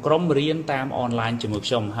ក្នុងក្រុមរៀនតាមអនឡាញជាមួយ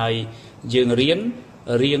ខ្ញុំហើយយើងរៀន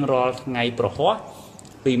រៀងរាល់ថ្ងៃប្រហោះ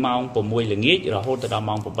ពីម៉ោង6ល្ងាចរហូតដល់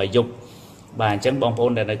ម៉ោង8យប់បាទអញ្ចឹងបងប្អូ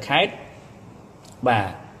នដែលនៅខេត្តបាទ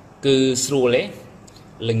គឺស្រួលទេ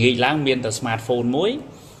ល្ងាចឡើងមានតែ smartphone មួយ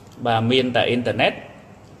បាទមានតែអ៊ីនធឺណិត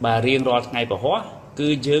បាទរៀងរាល់ថ្ងៃប្រហោះគឺ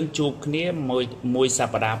យើងជួបគ្នាមួយស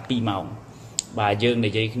ប្តាហ៍2ម៉ោងបាទយើង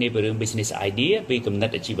និយាយគ្នាពីរឿង business idea ពីគំនិត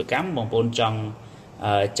អាជីវកម្មបងប្អូនចង់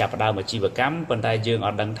ចាប់ផ្ដើមអាជីវកម្មប៉ុន្តែយើងអ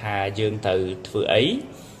ត់ដឹងថាយើងត្រូវធ្វើអី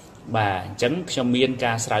បាទអញ្ចឹងខ្ញុំមាន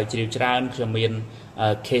ការស្រាវជ្រាវច្រើនខ្ញុំមាន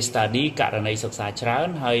case study ករណីសិក្សាច្រើន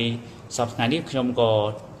ហើយសប្តាហ៍នេះខ្ញុំក៏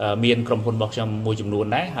មានក្រុមហ៊ុនរបស់ខ្ញុំមួយចំនួន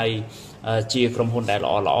ដែរហើយជាក្រុមហ៊ុនដែលល្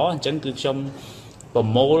អអញ្ចឹងគឺខ្ញុំប្រ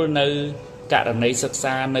មូលនៅករណីសិក្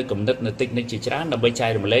សានៅគំនិតនៅតិចនិចជាច្រើនដើម្បីចែក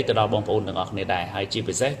រំលែកទៅដល់បងប្អូនទាំងអស់គ្នាដែរហើយជា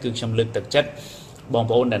ពិសេសគឺខ្ញុំលើកទឹកចិត្តបង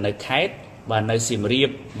ប្អូនដែលនៅខេត្តបាទនៅសៀមរាប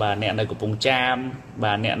បាទអ្នកនៅកំពង់ចាម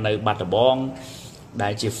បាទអ្នកនៅបាត់ដំបងដែ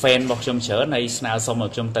លជា fan របស់ខ្ញុំច្រើនហើយស្នើសុំឲ្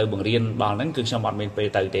យខ្ញុំទៅបង្រៀនបងហ្នឹងគឺខ្ញុំអត់មានពេល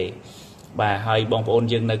ទៅទេបាទហើយបងប្អូន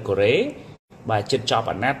យើងនៅកូរ៉េបាទចិត្តចប់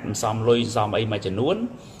អាណត្តិមិនសមលុយសមអីមួយចំនួន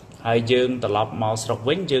ហើយយើងត្រឡប់មកស្រុក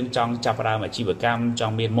វិញយើងចង់ចាប់ផ្ដើមអាជីវកម្មច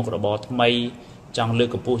ង់មានមុខរបរថ្មីចង់លើក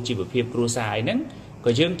កម្ពស់ជីវភាពគ្រួសារអីហ្នឹង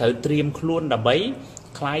ក៏យើងត្រូវត្រៀមខ្លួនដើម្បី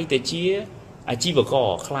คล้ายទៅជាអាជីវករ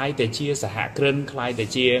คล้ายទៅជាសហគ្រិនคล้ายទៅ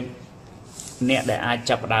ជាអ្នកដែលអាច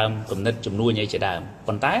ចាប់ផ្ដើមគំនិតជំនួញអីជាដើម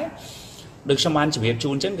ប៉ុន្តែដូចខ្ញុំបានជម្រាបជូ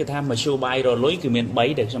នអញ្ចឹងគឺថាមធ្យោបាយរលុយគឺមាន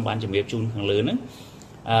3ដែលខ្ញុំបានជម្រាបជូនខាងលើហ្នឹង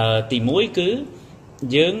ទី1គឺ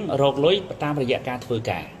យើងរកលុយតាមរយៈការធ្វើ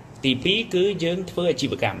ការទី2គឺយើងធ្វើអាជី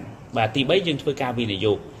វកម្មបាទទី3យើងធ្វើការវិនិ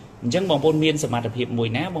យោគអញ្ចឹងបងប្អូនមានសមត្ថភាពមួយ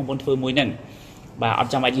ណាបងប្អូនធ្វើមួយហ្នឹងបាទអ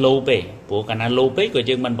ត់ចាំបាច់លោពេកព្រោះកាលណាលោពេកក៏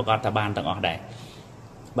យើងមិនប្រកាសថាបានទាំងអស់ដែរ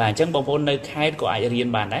បាទអញ្ចឹងបងប្អូននៅខេត្តក៏អាចរៀន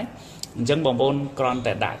បានដែរអញ្ចឹងបងប្អូនគ្រាន់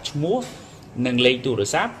តែដាក់ឈ្មោះនិងលេខទូរ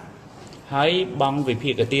ស័ព្ទហើយបង់វិភា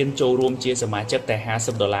គទានចូលរួមជាសមាជិកតែ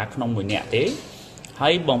$50ក្នុងមួយនាក់ទេហើ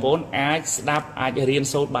យបងប្អូនអាចស្ដាប់អាចរៀន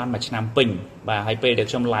សូត្របានមួយឆ្នាំពេញបាទហើយពេលដែល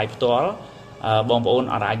ខ្ញុំ live ផ្ទាល់បងប្អូន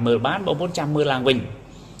អាចមើលបានបងប្អូនចាំមើលឡើងវិញ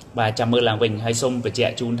បាទចាំមើលឡើងវិញហើយសូមបញ្ជា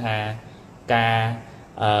ក់ជូនថាការ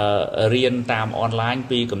រៀនតាមអនឡាញ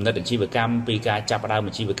ពីគំនិតអាជីវកម្មពីការចាប់ផ្ដើម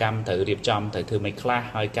អាជីវកម្មត្រូវរៀបចំត្រូវធ្វើមិនខ្លះ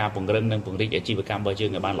ហើយការពង្រឹងនិងពង្រីកអាជីវកម្មរបស់យើ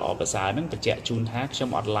ងឲ្យបានល្អប្រសើរហ្នឹងបញ្ជាក់ជូនថាខ្ញុំ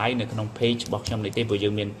អត់ live នៅក្នុង page របស់ខ្ញុំនេះទេព្រោះយើ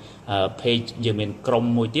ងមាន page យើងមានក្រុម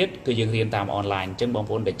មួយទៀតគឺយើងរៀនតាមអនឡាញអញ្ចឹងបង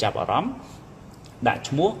ប្អូនដែលចាប់អារម្មណ៍ដាក់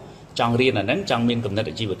ឈ្មោះចង់រៀនអាហ្នឹងចង់មានគំនិត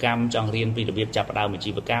អាជីវកម្មចង់រៀនពីរបៀបចាប់ផ្ដើមអា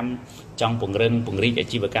ជីវកម្មចង់ពង្រឹងពង្រីកអា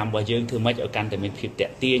ជីវកម្មរបស់យើងធ្វើម៉េចឲ្យកាន់តែមានភាពតា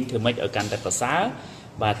ក់ទាញធ្វើម៉េចឲ្យកាន់តែប្រសើរ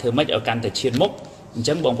បាទធ្វើម៉េចឲ្យកាន់តែឈានមុខអញ្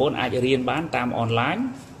ចឹងបងប្អូនអាចរៀនបានតាមអនឡាញ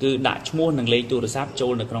គឺដាក់ឈ្មោះនិងលេខទូរស័ព្ទចូ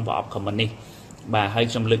លនៅក្នុងប្រអប់ comment នេះបាទហើយ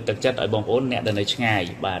ខ្ញុំលើកទឹកចិត្តឲ្យបងប្អូនអ្នកដែលនៅឆ្ងាយ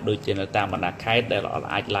បាទដូចជានៅតាមបណ្ដាខេត្តដែល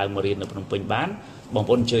អាចឡើងមករៀននៅភ្នំពេញបានបង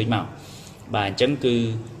ប្អូនអញ្ជើញមកបាទអញ្ចឹងគឺ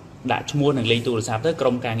ដាក់ឈ្មោះនិងលេខទូរស័ព្ទទៅក្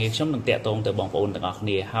រុមការងារខ្ញុំនឹងតាក់ទងទៅបងប្អូនទាំងអស់គ្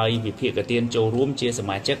នាហើយវិភាគទានចូលរួមជាស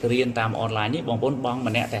មាជិករៀនតាមអនឡាញនេះបងប្អូនបង់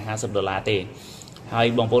ម្នាក់តែ$50ទេហើយ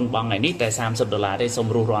បងប្អូនបង់ថ្ងៃនេះតែ$30ទេសូម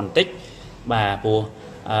រស់រាន់បន្តិចបាទព្រោះ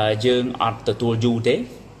យើងអត់ទទួលយូរទេ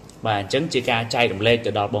បាទអញ្ចឹងជាការចែករំលែក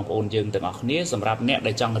ទៅដល់បងប្អូនយើងទាំងអស់គ្នាសម្រាប់អ្នក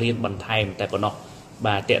ដែលចង់រៀនបន្ថែមតែប៉ុណ្ណោះ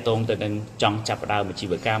បាទតាក់ទងទៅនឹងចង់ចាប់ផ្ដើមអាជី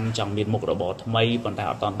វកម្មចង់មានមុខរបរថ្មីប៉ុន្តែ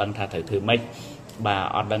អត់ទាន់ដឹងថាត្រូវធ្វើម៉េចបាទ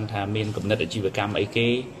អត់ដឹងថាមានគំនិតអាជីវកម្មអីគេ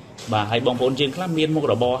បាទហើយបងប្អូនយើងខ្លះមានមុខ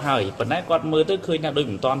របរហើយប៉ុន្តែគាត់មើលទៅឃើញថាដូច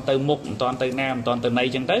មិនទាន់ទៅមុខមិនទាន់ទៅណាមិនទាន់ទៅណីអ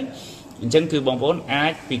ញ្ចឹងទៅអញ្ចឹងគឺបងប្អូនអា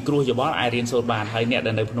ចពីគ្រោះយោបល់អាចរៀនសូត្របានហើយអ្នក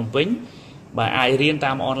ដែលនៅភ្នំពេញបាទអាចរៀន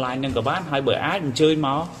តាមអនឡាញនឹងក៏បានហើយបើអាចអញ្ជើញម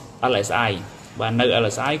ក LSI បាទនៅ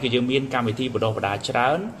LSI គឺយើងមានកម្មវិធីបណ្ដុះបណ្ដាលច្រើ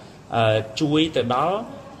នជួយទៅដល់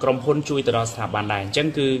ក្រុមហ៊ុនជួយទៅដល់ស្ថាប័នដែរអញ្ចឹង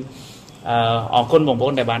គឺអរគុណបងប្អូ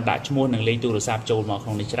នដែលបានដាក់ឈ្មោះនិងលេខទូរស័ព្ទចូលមកក្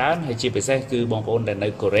នុងនេះច្រើនហើយជាពិសេសគឺបងប្អូនដែលនៅ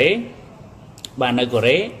កូរ៉េបាទនៅកូ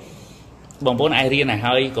រ៉េបងប្អូនអាចរៀនឲ្យ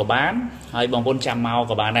ហើយក៏បានហើយបងប្អូនចាំមក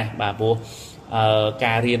ក៏បានដែរបាទព្រោះ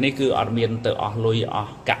ការរៀននេះគឺអត់មានទៅអស់លុយអ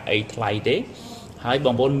ស់កាក់អីថ្លៃទេហើយប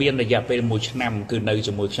ងប្អូនមានរយៈពេល1ឆ្នាំគឺនៅ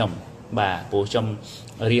ជាមួយខ្ញុំបាទព្រោះខ្ញុំ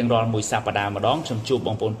រៀងរាល់មួយសប្តាហ៍ម្ដងខ្ញុំជួបប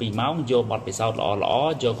ងប្អូន2ម៉ោងយកបទពិសោធន៍ល្អៗ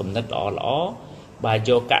យកគំនិតល្អៗបាទ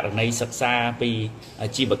យកករណីសិក្សាពីអា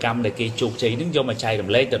ជីវកម្មដែលគេជោគជ័យនឹងយកមកចែករំ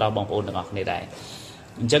លែកទៅដល់បងប្អូនទាំងអស់គ្នាដែរ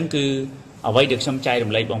អញ្ចឹងគឺអ្វីដែលខ្ញុំចែក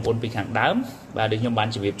រំលែកបងប្អូនពីខាងដើមបាទដូចខ្ញុំបាន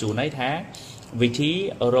ជម្រាបជូនហើយថាវិធី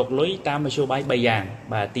រកលុយតាមមធ្យោបាយ3យ៉ាង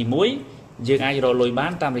បាទទី1យើងអាចរកលុយបា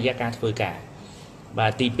នតាមរយៈការធ្វើការបា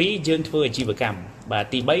ទទី2យើងធ្វើអាជីវកម្មបាទ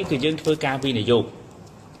ទី3គឺយើងធ្វើការវិនិយោគ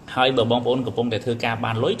ហើយបើបងប្អូនកំពុងតែធ្វើការ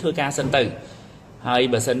បានលុយធ្វើការសិនទៅហើយ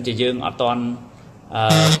បើសិនជាយើងអត់តន់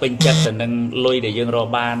ពេញចិត្តទៅនឹងលុយដែលយើងរក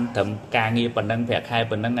បានត្រឹមការងារប៉ុណ្ណឹងប្រាក់ខែ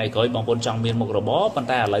ប៉ុណ្ណឹងហើយក្រោយបងប្អូនចង់មានមុខរបរប៉ុន្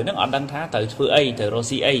តែឥឡូវហ្នឹងអត់ដឹងថាត្រូវធ្វើអីត្រូវរក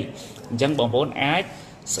ស៊ីអីអញ្ចឹងបងប្អូនអាច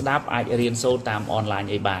ស្ដាប់អាចរៀនសូត្រតាមអនឡាញ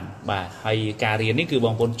អីបានបាទហើយការរៀននេះគឺប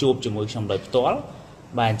ងប្អូនជួបជាមួយខ្ញុំដោយផ្ទាល់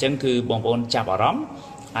បាទអញ្ចឹងគឺបងប្អូនចាប់អារម្មណ៍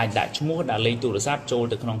អាចដាក់ឈ្មោះដាក់លេខទូរស័ព្ទចូល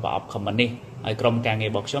ទៅក្នុងប្រអប់ comment នេះហើយក្រុមការងា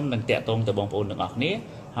ររបស់ខ្ញុំនឹងតាក់ទងទៅបងប្អូនទាំងអស់គ្នា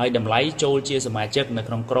ហើយតម្លៃចូលជាសមាជិកនៅ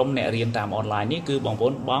ក្នុងក្រុមអ្នករៀនតាមអនឡាញនេះគឺបងប្អូ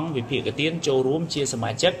នបង់វិភាគទានចូលរួមជាស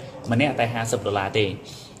មាជិកម្នាក់តែ$50ទេ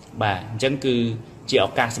បាទអញ្ចឹងគឺជាឱ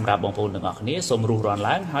កាសសម្រាប់បងប្អូនទាំងអស់គ្នាសូមរស់រាន់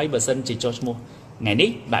ឡើងហើយបើសិនជាចុះឈ្មោះថ្ងៃនេះ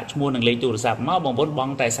ដាក់ឈ្មោះនិងលេខទូរស័ព្ទមកបងប្អូនប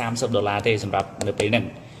ង់តែ$30ទេសម្រាប់នៅពេលហ្នឹង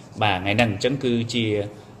បាទថ្ងៃហ្នឹងអញ្ចឹងគឺជា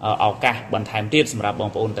ឱកាសបន្ថែមទៀតសម្រាប់បង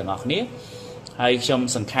ប្អូនទាំងអស់គ្នាហើយខ្ញុំ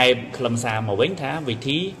សង្ខេបខ្លឹមសារមកវិញថាវិ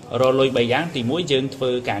ធីរកលុយ3យ៉ាងទី1យើងធ្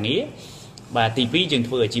វើការងារបាទទី2យើង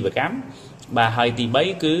ធ្វើអាជីវកម្មបាទហើយទី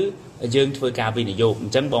3គឺយើងធ្វើការវិនិយោគអ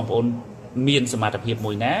ញ្ចឹងបងប្អូនមានសមត្ថភាព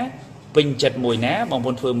មួយណាពេញចិត្តមួយណាបងប្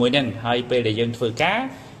អូនធ្វើមួយហ្នឹងហើយពេលដែលយើងធ្វើការ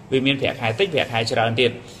វាមានប្រាក់ខែតិចប្រាក់ខែច្រើនទៀ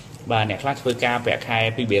តបាទអ្នកខ្លះធ្វើការប្រាក់ខែ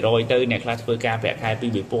$200ទៅអ្នកខ្លះធ្វើការប្រាក់ខែ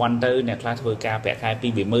$2000ទៅអ្នកខ្លះធ្វើការប្រាក់ខែ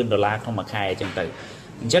$20000ក្នុងមួយខែអញ្ចឹងទៅ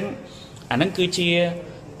អញ្ចឹងអាហ្នឹងគឺជា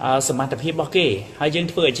សមត្ថភាពរបស់គេហើយយើង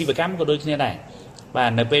ធ្វើអាជីវកម្មក៏ដូចគ្នាដែរបា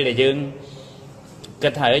ទនៅពេលដែលយើងគិ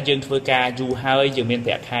តថាយើងធ្វើការយូរហើយយើងមាន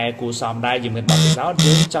ប្រាក់ខែគួរសមដែរយើងមានបទពិសោធន៍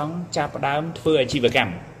យើងចង់ចាប់ផ្ដើមធ្វើអាជីវក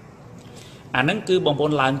ម្មអាហ្នឹងគឺបងប្អូ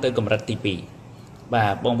នឡើងទៅកម្រិតទី2បា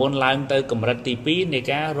ទបងប្អូនឡើងទៅកម្រិតទី2នៃ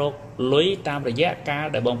ការរកលុយតាមរយៈការ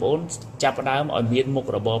ដែលបងប្អូនចាប់ផ្ដើមឲ្យមានមុខ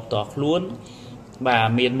របរផ្ទាល់ខ្លួនបាទ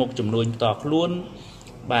មានមុខចំនួនផ្ទាល់ខ្លួន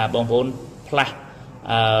បាទបងប្អូនផ្លាស់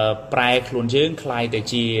ប្រែខ្លួនយើងคล้ายទៅ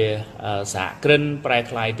ជាសហគ្រិនប្រែ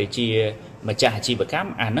คล้ายទៅជាម្ចាស់អាជីវកម្ម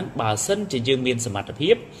អាហ្នឹងបើសិនជាយើងមានសមត្ថ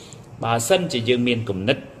ភាពបើសិនជាយើងមានគំ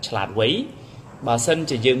និតឆ្លាតវៃបើសិន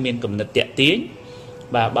ជាយើងមានគំនិតតាក់ទាញ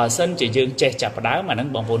បាទបើសិនជាយើងចេះចាប់ផ្ដើមអាហ្នឹង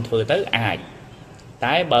បងប្អូនធ្វើទៅអាច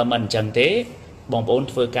តែបើមិនអញ្ចឹងទេបងប្អូន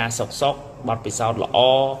ធ្វើការសុកបទពិសោធន៍ល្អ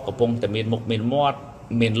កំពុងតែមានមុខមានមាត់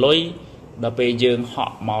មានលុយដល់ពេលយើងហ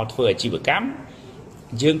ក់មកធ្វើអាជីវកម្ម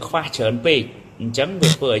យើងខ្វះច្រើនពេកអញ្ចឹងវា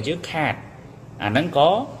ធ្វើឲ្យយើងខាតអាហ្នឹងក៏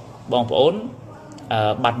បងប្អូន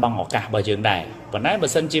បាត់បង់ឱកាសរបស់យើងដែរប៉ុន្តែបើ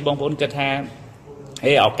សិនជាបងប្អូនគិតថា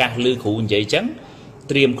ឱកាសឮគ្រូនិយាយអញ្ចឹង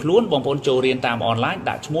ត្រៀមខ្លួនបងប្អូនចូលរៀនតាមអនឡាញ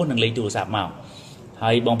ដាក់ឈ្មោះនិងលេខទូរស័ព្ទមក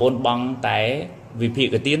ហើយបងប្អូនបង់តែវិភាគ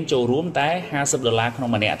ទានចូលរួមតែ$50ក្នុង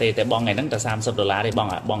ម្នាក់ទេតែបងថ្ងៃហ្នឹងតែ$30ទេ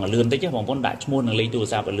បងលឿនតិចបងប្អូនដាក់ឈ្មោះនឹងលេខទូរ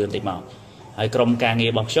ស័ព្ទឲ្យលឿនតិចមកហើយក្រុមការងា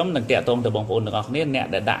ររបស់ខ្ញុំនឹងតាក់ទងទៅបងប្អូនទាំងអស់គ្នាអ្នក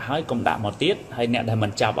ដែលដាក់ហើយកុំដាក់មកទៀតហើយអ្នកដែលមិ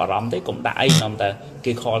នចាប់អារម្មណ៍ទេកុំដាក់អីនាំតែ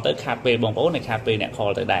គេ call ទៅខាត់ពេលបងប្អូនហើយខាត់ពេលអ្នក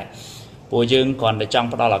call ទៅដែរពួកយើងគ្រាន់តែចង់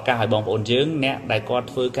ផ្ដល់ឱកាសឲ្យបងប្អូនយើងអ្នកដែលគាត់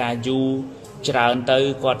ធ្វើការយូរច្រើនទៅ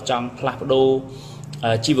គាត់ចង់ផ្លាស់ប្ដូរ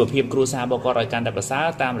ជីវភាពគ្រួសាររបស់គាត់ឲ្យកាន់តែប្រសើរ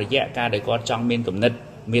តាមរយៈការដែលគាត់ចង់មានគំនិត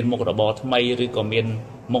មានមុខរបរថ្មីឬក៏មាន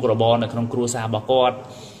មុខរបរនៅក្នុងគ្រួសាររបស់គាត់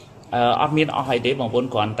អត់មានអស់ហើយទេបងប្អូន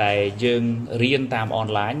គ្រាន់តែយើងរៀនតាមអន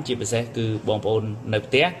ឡាញជាពិសេសគឺបងប្អូននៅ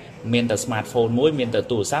ផ្ទះមានតែ smartphone មួយមានតែ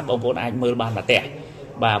ទូរស័ព្ទបងប្អូនអាចមើលបានមកផ្ទះ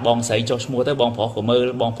បាទបងស្រីចុះឈ្មោះទៅបងប្រុសក៏មើល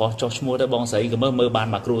បងប្រុសចុះឈ្មោះទៅបងស្រីក៏មើលបាន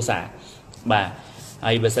មកគ្រួសារបាទ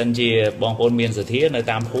ហើយបើសិនជាបងប្អូនមានសទ្ធានៅ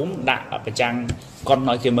តាមភូមិដាក់ប្រចាំងកុន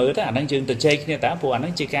ឲ្យគេមើលទៅអាហ្នឹងយើងទៅជែកគ្នាតើព្រោះអាហ្នឹ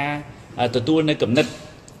ងជាការទទួលនៅគំនិត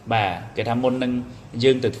បាទគេថាមុននឹង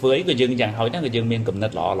យើងទៅធ្វើអីក៏យើងយ៉ាងហោចហ្នឹងក៏យើងមានគំនិ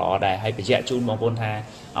តល្អដែរហើយបញ្ជាក់ជូនបងប្អូនថា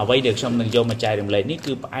អ្វីដែលខ្ញុំនឹងយកមកចែករំលែកនេះ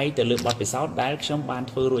គឺផ្អែកទៅលើបទពិសោធន៍ដែលខ្ញុំបាន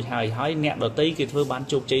ធ្វើរួចហើយអ្នកដទៃគេធ្វើបាន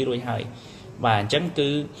ជោគជ័យរួចហើយបាទអញ្ចឹងគឺ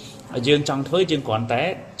យើងចង់ធ្វើយើងគ្រាន់តែ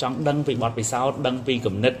ចង់ដឹងពីបទពិសោធន៍ដឹងពី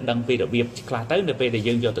គំនិតដឹងពីរបៀបខ្លះទៅនៅពេលដែល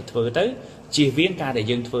យើងយកទៅធ្វើទៅជៀសវាងការដែល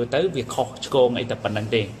យើងធ្វើទៅវាខុសឆ្គងអីតែប៉ុណ្្នឹង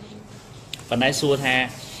ទេប៉ុន្តែសួរថា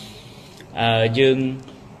យើ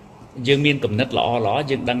ងមានគំនិតល្អ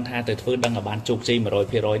យើងដឹងថាទៅធ្វើដឹងឲ្យបានជោគជ័យ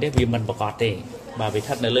 100% ទេវាមិនប្រកបទេបាទវាស្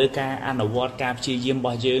ថិតនៅលើការអនុវត្តការព្យាយាមរប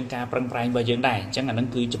ស់យើងការប្រឹងប្រែងរបស់យើងដែរអញ្ចឹងអានឹង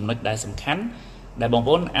គឺចំណុចដែលសំខាន់ដែលបង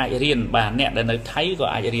ប្អូនអាចរៀនបាទអ្នកដែលនៅថៃក៏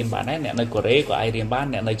អាចរៀនបានដែរអ្នកនៅកូរ៉េក៏អាចរៀនបាន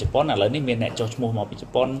អ្នកនៅជប៉ុនឥឡូវនេះមានអ្នកចុះឈ្មោះមកពីជ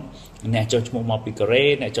ប៉ុនអ្នកចុះឈ្មោះមកពីកូរ៉េ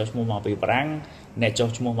អ្នកចុះឈ្មោះមកពីបារាំងអ្នកចុះ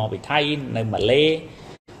ឈ្មោះមកពីថៃនៅម៉ាឡេ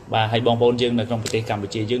បាទហើយបងប្អូនយើងនៅក្នុងប្រទេសកម្ពុ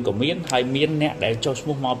ជាយើងក៏មានហើយមានអ្នកដែលចុះឈ្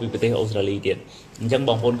មោះមកពីប្រទេសអូស្ត្រាលីទៀតអញ្ចឹងប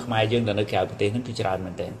ងប្អូនខ្មែរយើងដែលនៅក្រៅប្រទេសហ្នឹងគឺច្រើន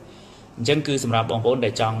មែនទែនអញ្ចឹងគឺសម្រាប់បងប្អូនដែ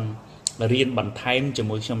លចង់រៀនបន្ថែមជា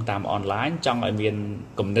មួយខ្ញុំតាមអនឡាញចង់ឲ្យមាន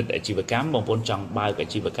គំនិតអាជីវកម្មបងប្អូនចង់បើកអា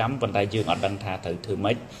ជីវកម្មប៉ុន្តែយើងអត់ដឹងថាត្រូវធ្វើ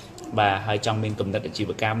ម៉េចបាទហើយចង់មានគំនិតអាជីវ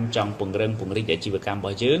កម្មចង់ពង្រឹងពង្រីកអាជីវកម្មរប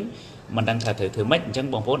ស់យើងមិនដឹងថាត្រូវធ្វើម៉េចអញ្ចឹង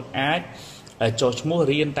បងប្អូនអាចចុះឈ្មោះ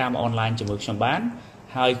រៀនតាមអនឡាញជាមួយខ្ញុំបាន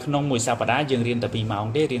ហើយក្នុងមួយសប្តាហ៍យើងរៀនតែ2ម៉ោង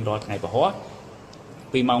ទេរៀនរាល់ថ្ងៃពហុ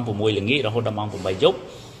ពីម៉ោង6ល្ងាចរហូតដល់ម៉ោង8យប់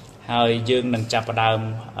ហើយយើងនឹងចាប់ផ្ដើម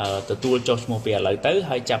ទទួលចុះឈ្មោះពីឥឡូវទៅ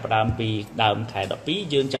ហើយចាប់ផ្ដើមពីដើមខែ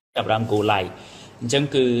12យើងចាប់ផ្ដើម go live អញ្ចឹង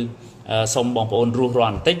គឺសូមបងប្អូនរស់រា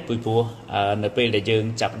ល់បន្តិចពីព្រោះនៅពេលដែលយើង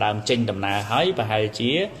ចាប់ផ្ដើមចេញដំណើរហើយប្រហែលជា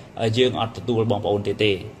យើងអត់ទទួលបងប្អូន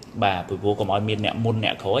ទេបាទពីព្រោះកុំឲ្យមានអ្នកមុនអ្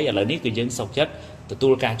នកក្រោយឥឡូវនេះគឺយើងសុខចិត្តទទួ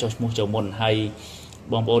លការចុះឈ្មោះចូលមុនហើយ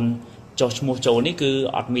បងប្អូនចុះឈ្មោះចូលនេះគឺ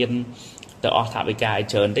អត់មានទៅអស់ថវិកាឲ្យ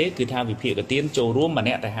ច្រើនទេគឺថាវិភាគទានចូលរួមម្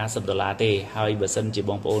នាក់តែ$50ទេហើយបើសិនជា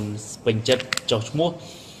បងប្អូនពេញចិត្តចុះឈ្មោះ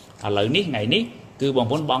ឥឡូវនេះថ្ងៃនេះគឺបង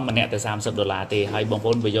ប្អូនបង់ម្នាក់តែ$30ទេហើយបងប្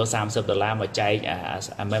អូនបើយក$30មកចែក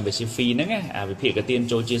អា membership fee ហ្នឹងអាវិភាគទាន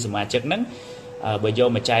ចូលជាសមាជិកហ្នឹងបើយក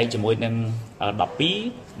មកចែកជាមួយនឹង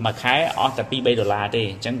12មួយខែអស់តែ$2-3ទេ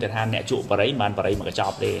អញ្ចឹងគេថាអ្នកជក់បរិយបានបរិយមកកញ្ច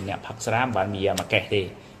ប់ទេអ្នកផឹកស្រាមបានមីយ៉ាមកកេះទេ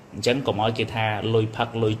អញ្ចឹងកុំឲ្យគេថាលុយផឹក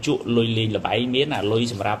លុយជក់លុយលេងល្បែងមានអាលុយ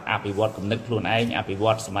សម្រាប់អភិវឌ្ឍគំនិតខ្លួនឯងអភិវ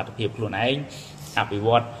ឌ្ឍសមត្ថភាពខ្លួនឯងអភិវ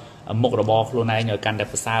ឌ្ឍមុខរបរខ្លួនឯងឲ្យកាន់តែ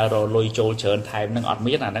ប្រសើររលុយចូលច្រើនថែមនឹងអត់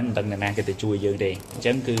មានអាហ្នឹងមិនដឹងណាគេទៅជួយយើងទេអញ្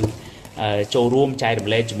ចឹងគឺចូលរួមចែករំ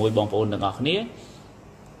លែកជាមួយបងប្អូនទាំងអស់គ្នា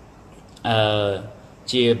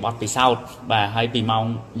ជាបទពិសោធន៍បាទហើយពីម៉ោង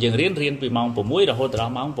យើងរៀនពីម៉ោង6រហូតដ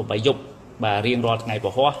ល់ម៉ោង8យប់បាទរៀងរាល់ថ្ងៃព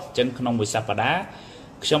ហុអញ្ចឹងក្នុងមួយសប្តាហ៍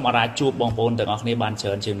ខ្ញុំអាចជួបបងប្អូនទាំងអស់គ្នាបានច្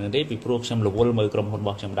រើនជាងនេះទេពីព្រោះខ្ញុំរវល់មើលក្រុមហ៊ុនរប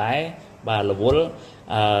ស់ខ្ញុំដែរបាទរវល់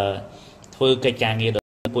ធ្វើកិច្ចការងារដល់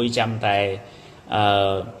អង្គុយចាំតែ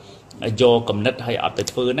យកគំនិតឲ្យអត់ទៅ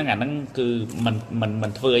ធ្វើហ្នឹងអាហ្នឹងគឺមិ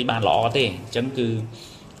នធ្វើឲ្យបានល្អទេអញ្ចឹងគឺ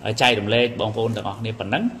ចែករំលែកបងប្អូនទាំងអស់គ្នាប៉ុ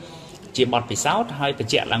ណ្ណឹងជាបទពិសោធន៍ហើយប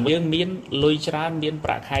ញ្ជាក់ឡើងយើងមានលុយច្រើនមានប្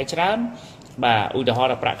រាក់ខែច្រើនបាទឧទាហរ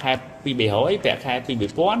ណ៍ថាប្រាក់ខែ$200ប្រាក់ខែ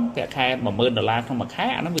$2000ប្រាក់ខែ$10000ក្នុងមួយខែ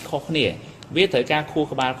អាហ្នឹងវាខុសគ្នាវាត្រូវការខួរ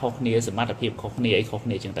ក្បាលខុសគ្នាសមត្ថភាពខុសគ្នាអីខុសគ្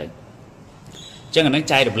នាអញ្ចឹងទៅអញ្ចឹងអានឹង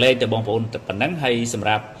ចែករំលែកទៅបងប្អូនប៉ុណ្ណឹងហើយសម្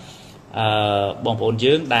រាប់បងប្អូន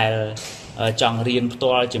យើងដែលចង់រៀនផ្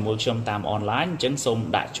ទាល់ជាមួយខ្ញុំតាមអនឡាញអញ្ចឹងសូម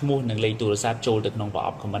ដាក់ឈ្មោះនិងលេខទូរស័ព្ទចូលទៅក្នុងប្រអ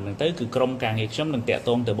ប់ comment ហ្នឹងទៅគឺក្រុមការងារខ្ញុំនឹងតាក់ទ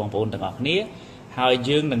ងទៅបងប្អូនទាំងអស់គ្នាហើយ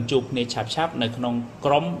យើងនឹងជួបគ្នាឆាប់នៅក្នុង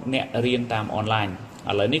ក្រុមអ្នករៀនតាមអនឡាញ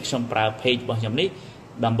ឥឡូវនេះខ្ញុំប្រើ page របស់ខ្ញុំនេះ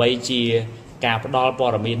ដើម្បីជាការផ្ដល់ព័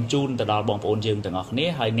ត៌មានជូនទៅដល់បងប្អូនយើងទាំងអស់គ្នា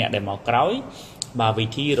ហើយអ្នកដែលមកក្រោយបាទវិ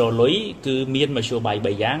ធីរលុយគឺមានមធ្យោបាយ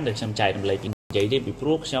3យ៉ាងដែលខ្ញុំចែករំលែកពីនិយាយទេពីព្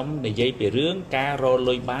រោះខ្ញុំនិយាយពីរឿងការរ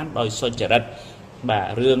លុយបានដោយសុចរិតបាទ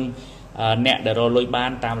រឿងអ្នកដែលរលុយបា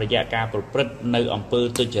នតាមរយៈការប្រព្រឹត្តនៅអំពើ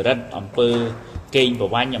ទុច្ចរិតអំពើកេងប្រ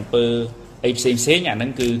វ័ញ្ចអំពើ អីផ្សេងអាហ្នឹ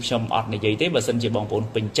ងគឺខ្ញុំអត់និយាយទេបើសិនជាបងប្អូន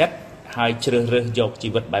ពេញចិត្តហើយជ្រើសរើសយកជី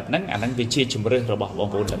វិតបែបហ្នឹងអាហ្នឹងវាជាជំរឿសរបស់បង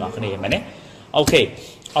ប្អូនទាំងអស់គ្នាមែនទេអូខេ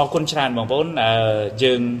អរគុណច្រើនបងប្អូន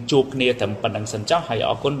យើងជួបគ្នាត្រឹមប៉ុណ្្នឹងសិនចុះហើយ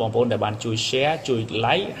អរគុណបងប្អូនដែលបានជួយ share ជួយ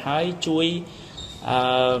like ហើយជួយ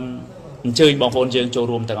អញ្ជើញបងប្អូនយើងចូល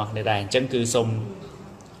រួមទាំងអស់គ្នាដែរអញ្ចឹងគឺសូម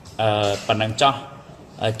ប៉ុណ្ណឹងចោះ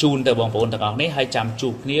ជូនទៅបងប្អូនទាំងអស់នេះហើយចាំជួ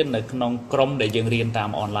បគ្នានៅក្នុងក្រុមដែលយើងរៀនតាម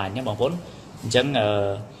អនឡាញណាបងប្អូនអញ្ចឹង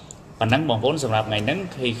ប៉ុណ្ណឹងបងប្អូនសម្រាប់ថ្ងៃហ្នឹង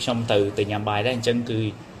គឺខ្ញុំទៅញ៉ាំបាយដែរអញ្ចឹងគឺ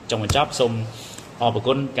ចុងបញ្ចប់សូមអរ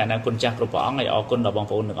គុណកាលណាគុណចាស់គ្រប់ព្រះអង្គហើយអរគុណដល់បង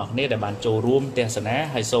ប្អូនទាំងអស់គ្នាដែលបានចូលរួមទស្សនា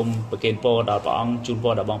ហើយសូមប្រគេនពរដល់ព្រះអង្គជូនព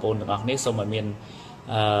រដល់បងប្អូនទាំងអស់គ្នាសូមឲ្យមាន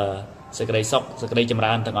សេចក្តីសុខសេចក្តីចម្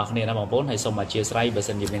រើនទាំងអស់គ្នាណាបងប្អូនហើយសូមអធិស្ឋានបើ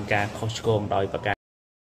សិនជាមានការខុសឆ្គងដោយប្រការ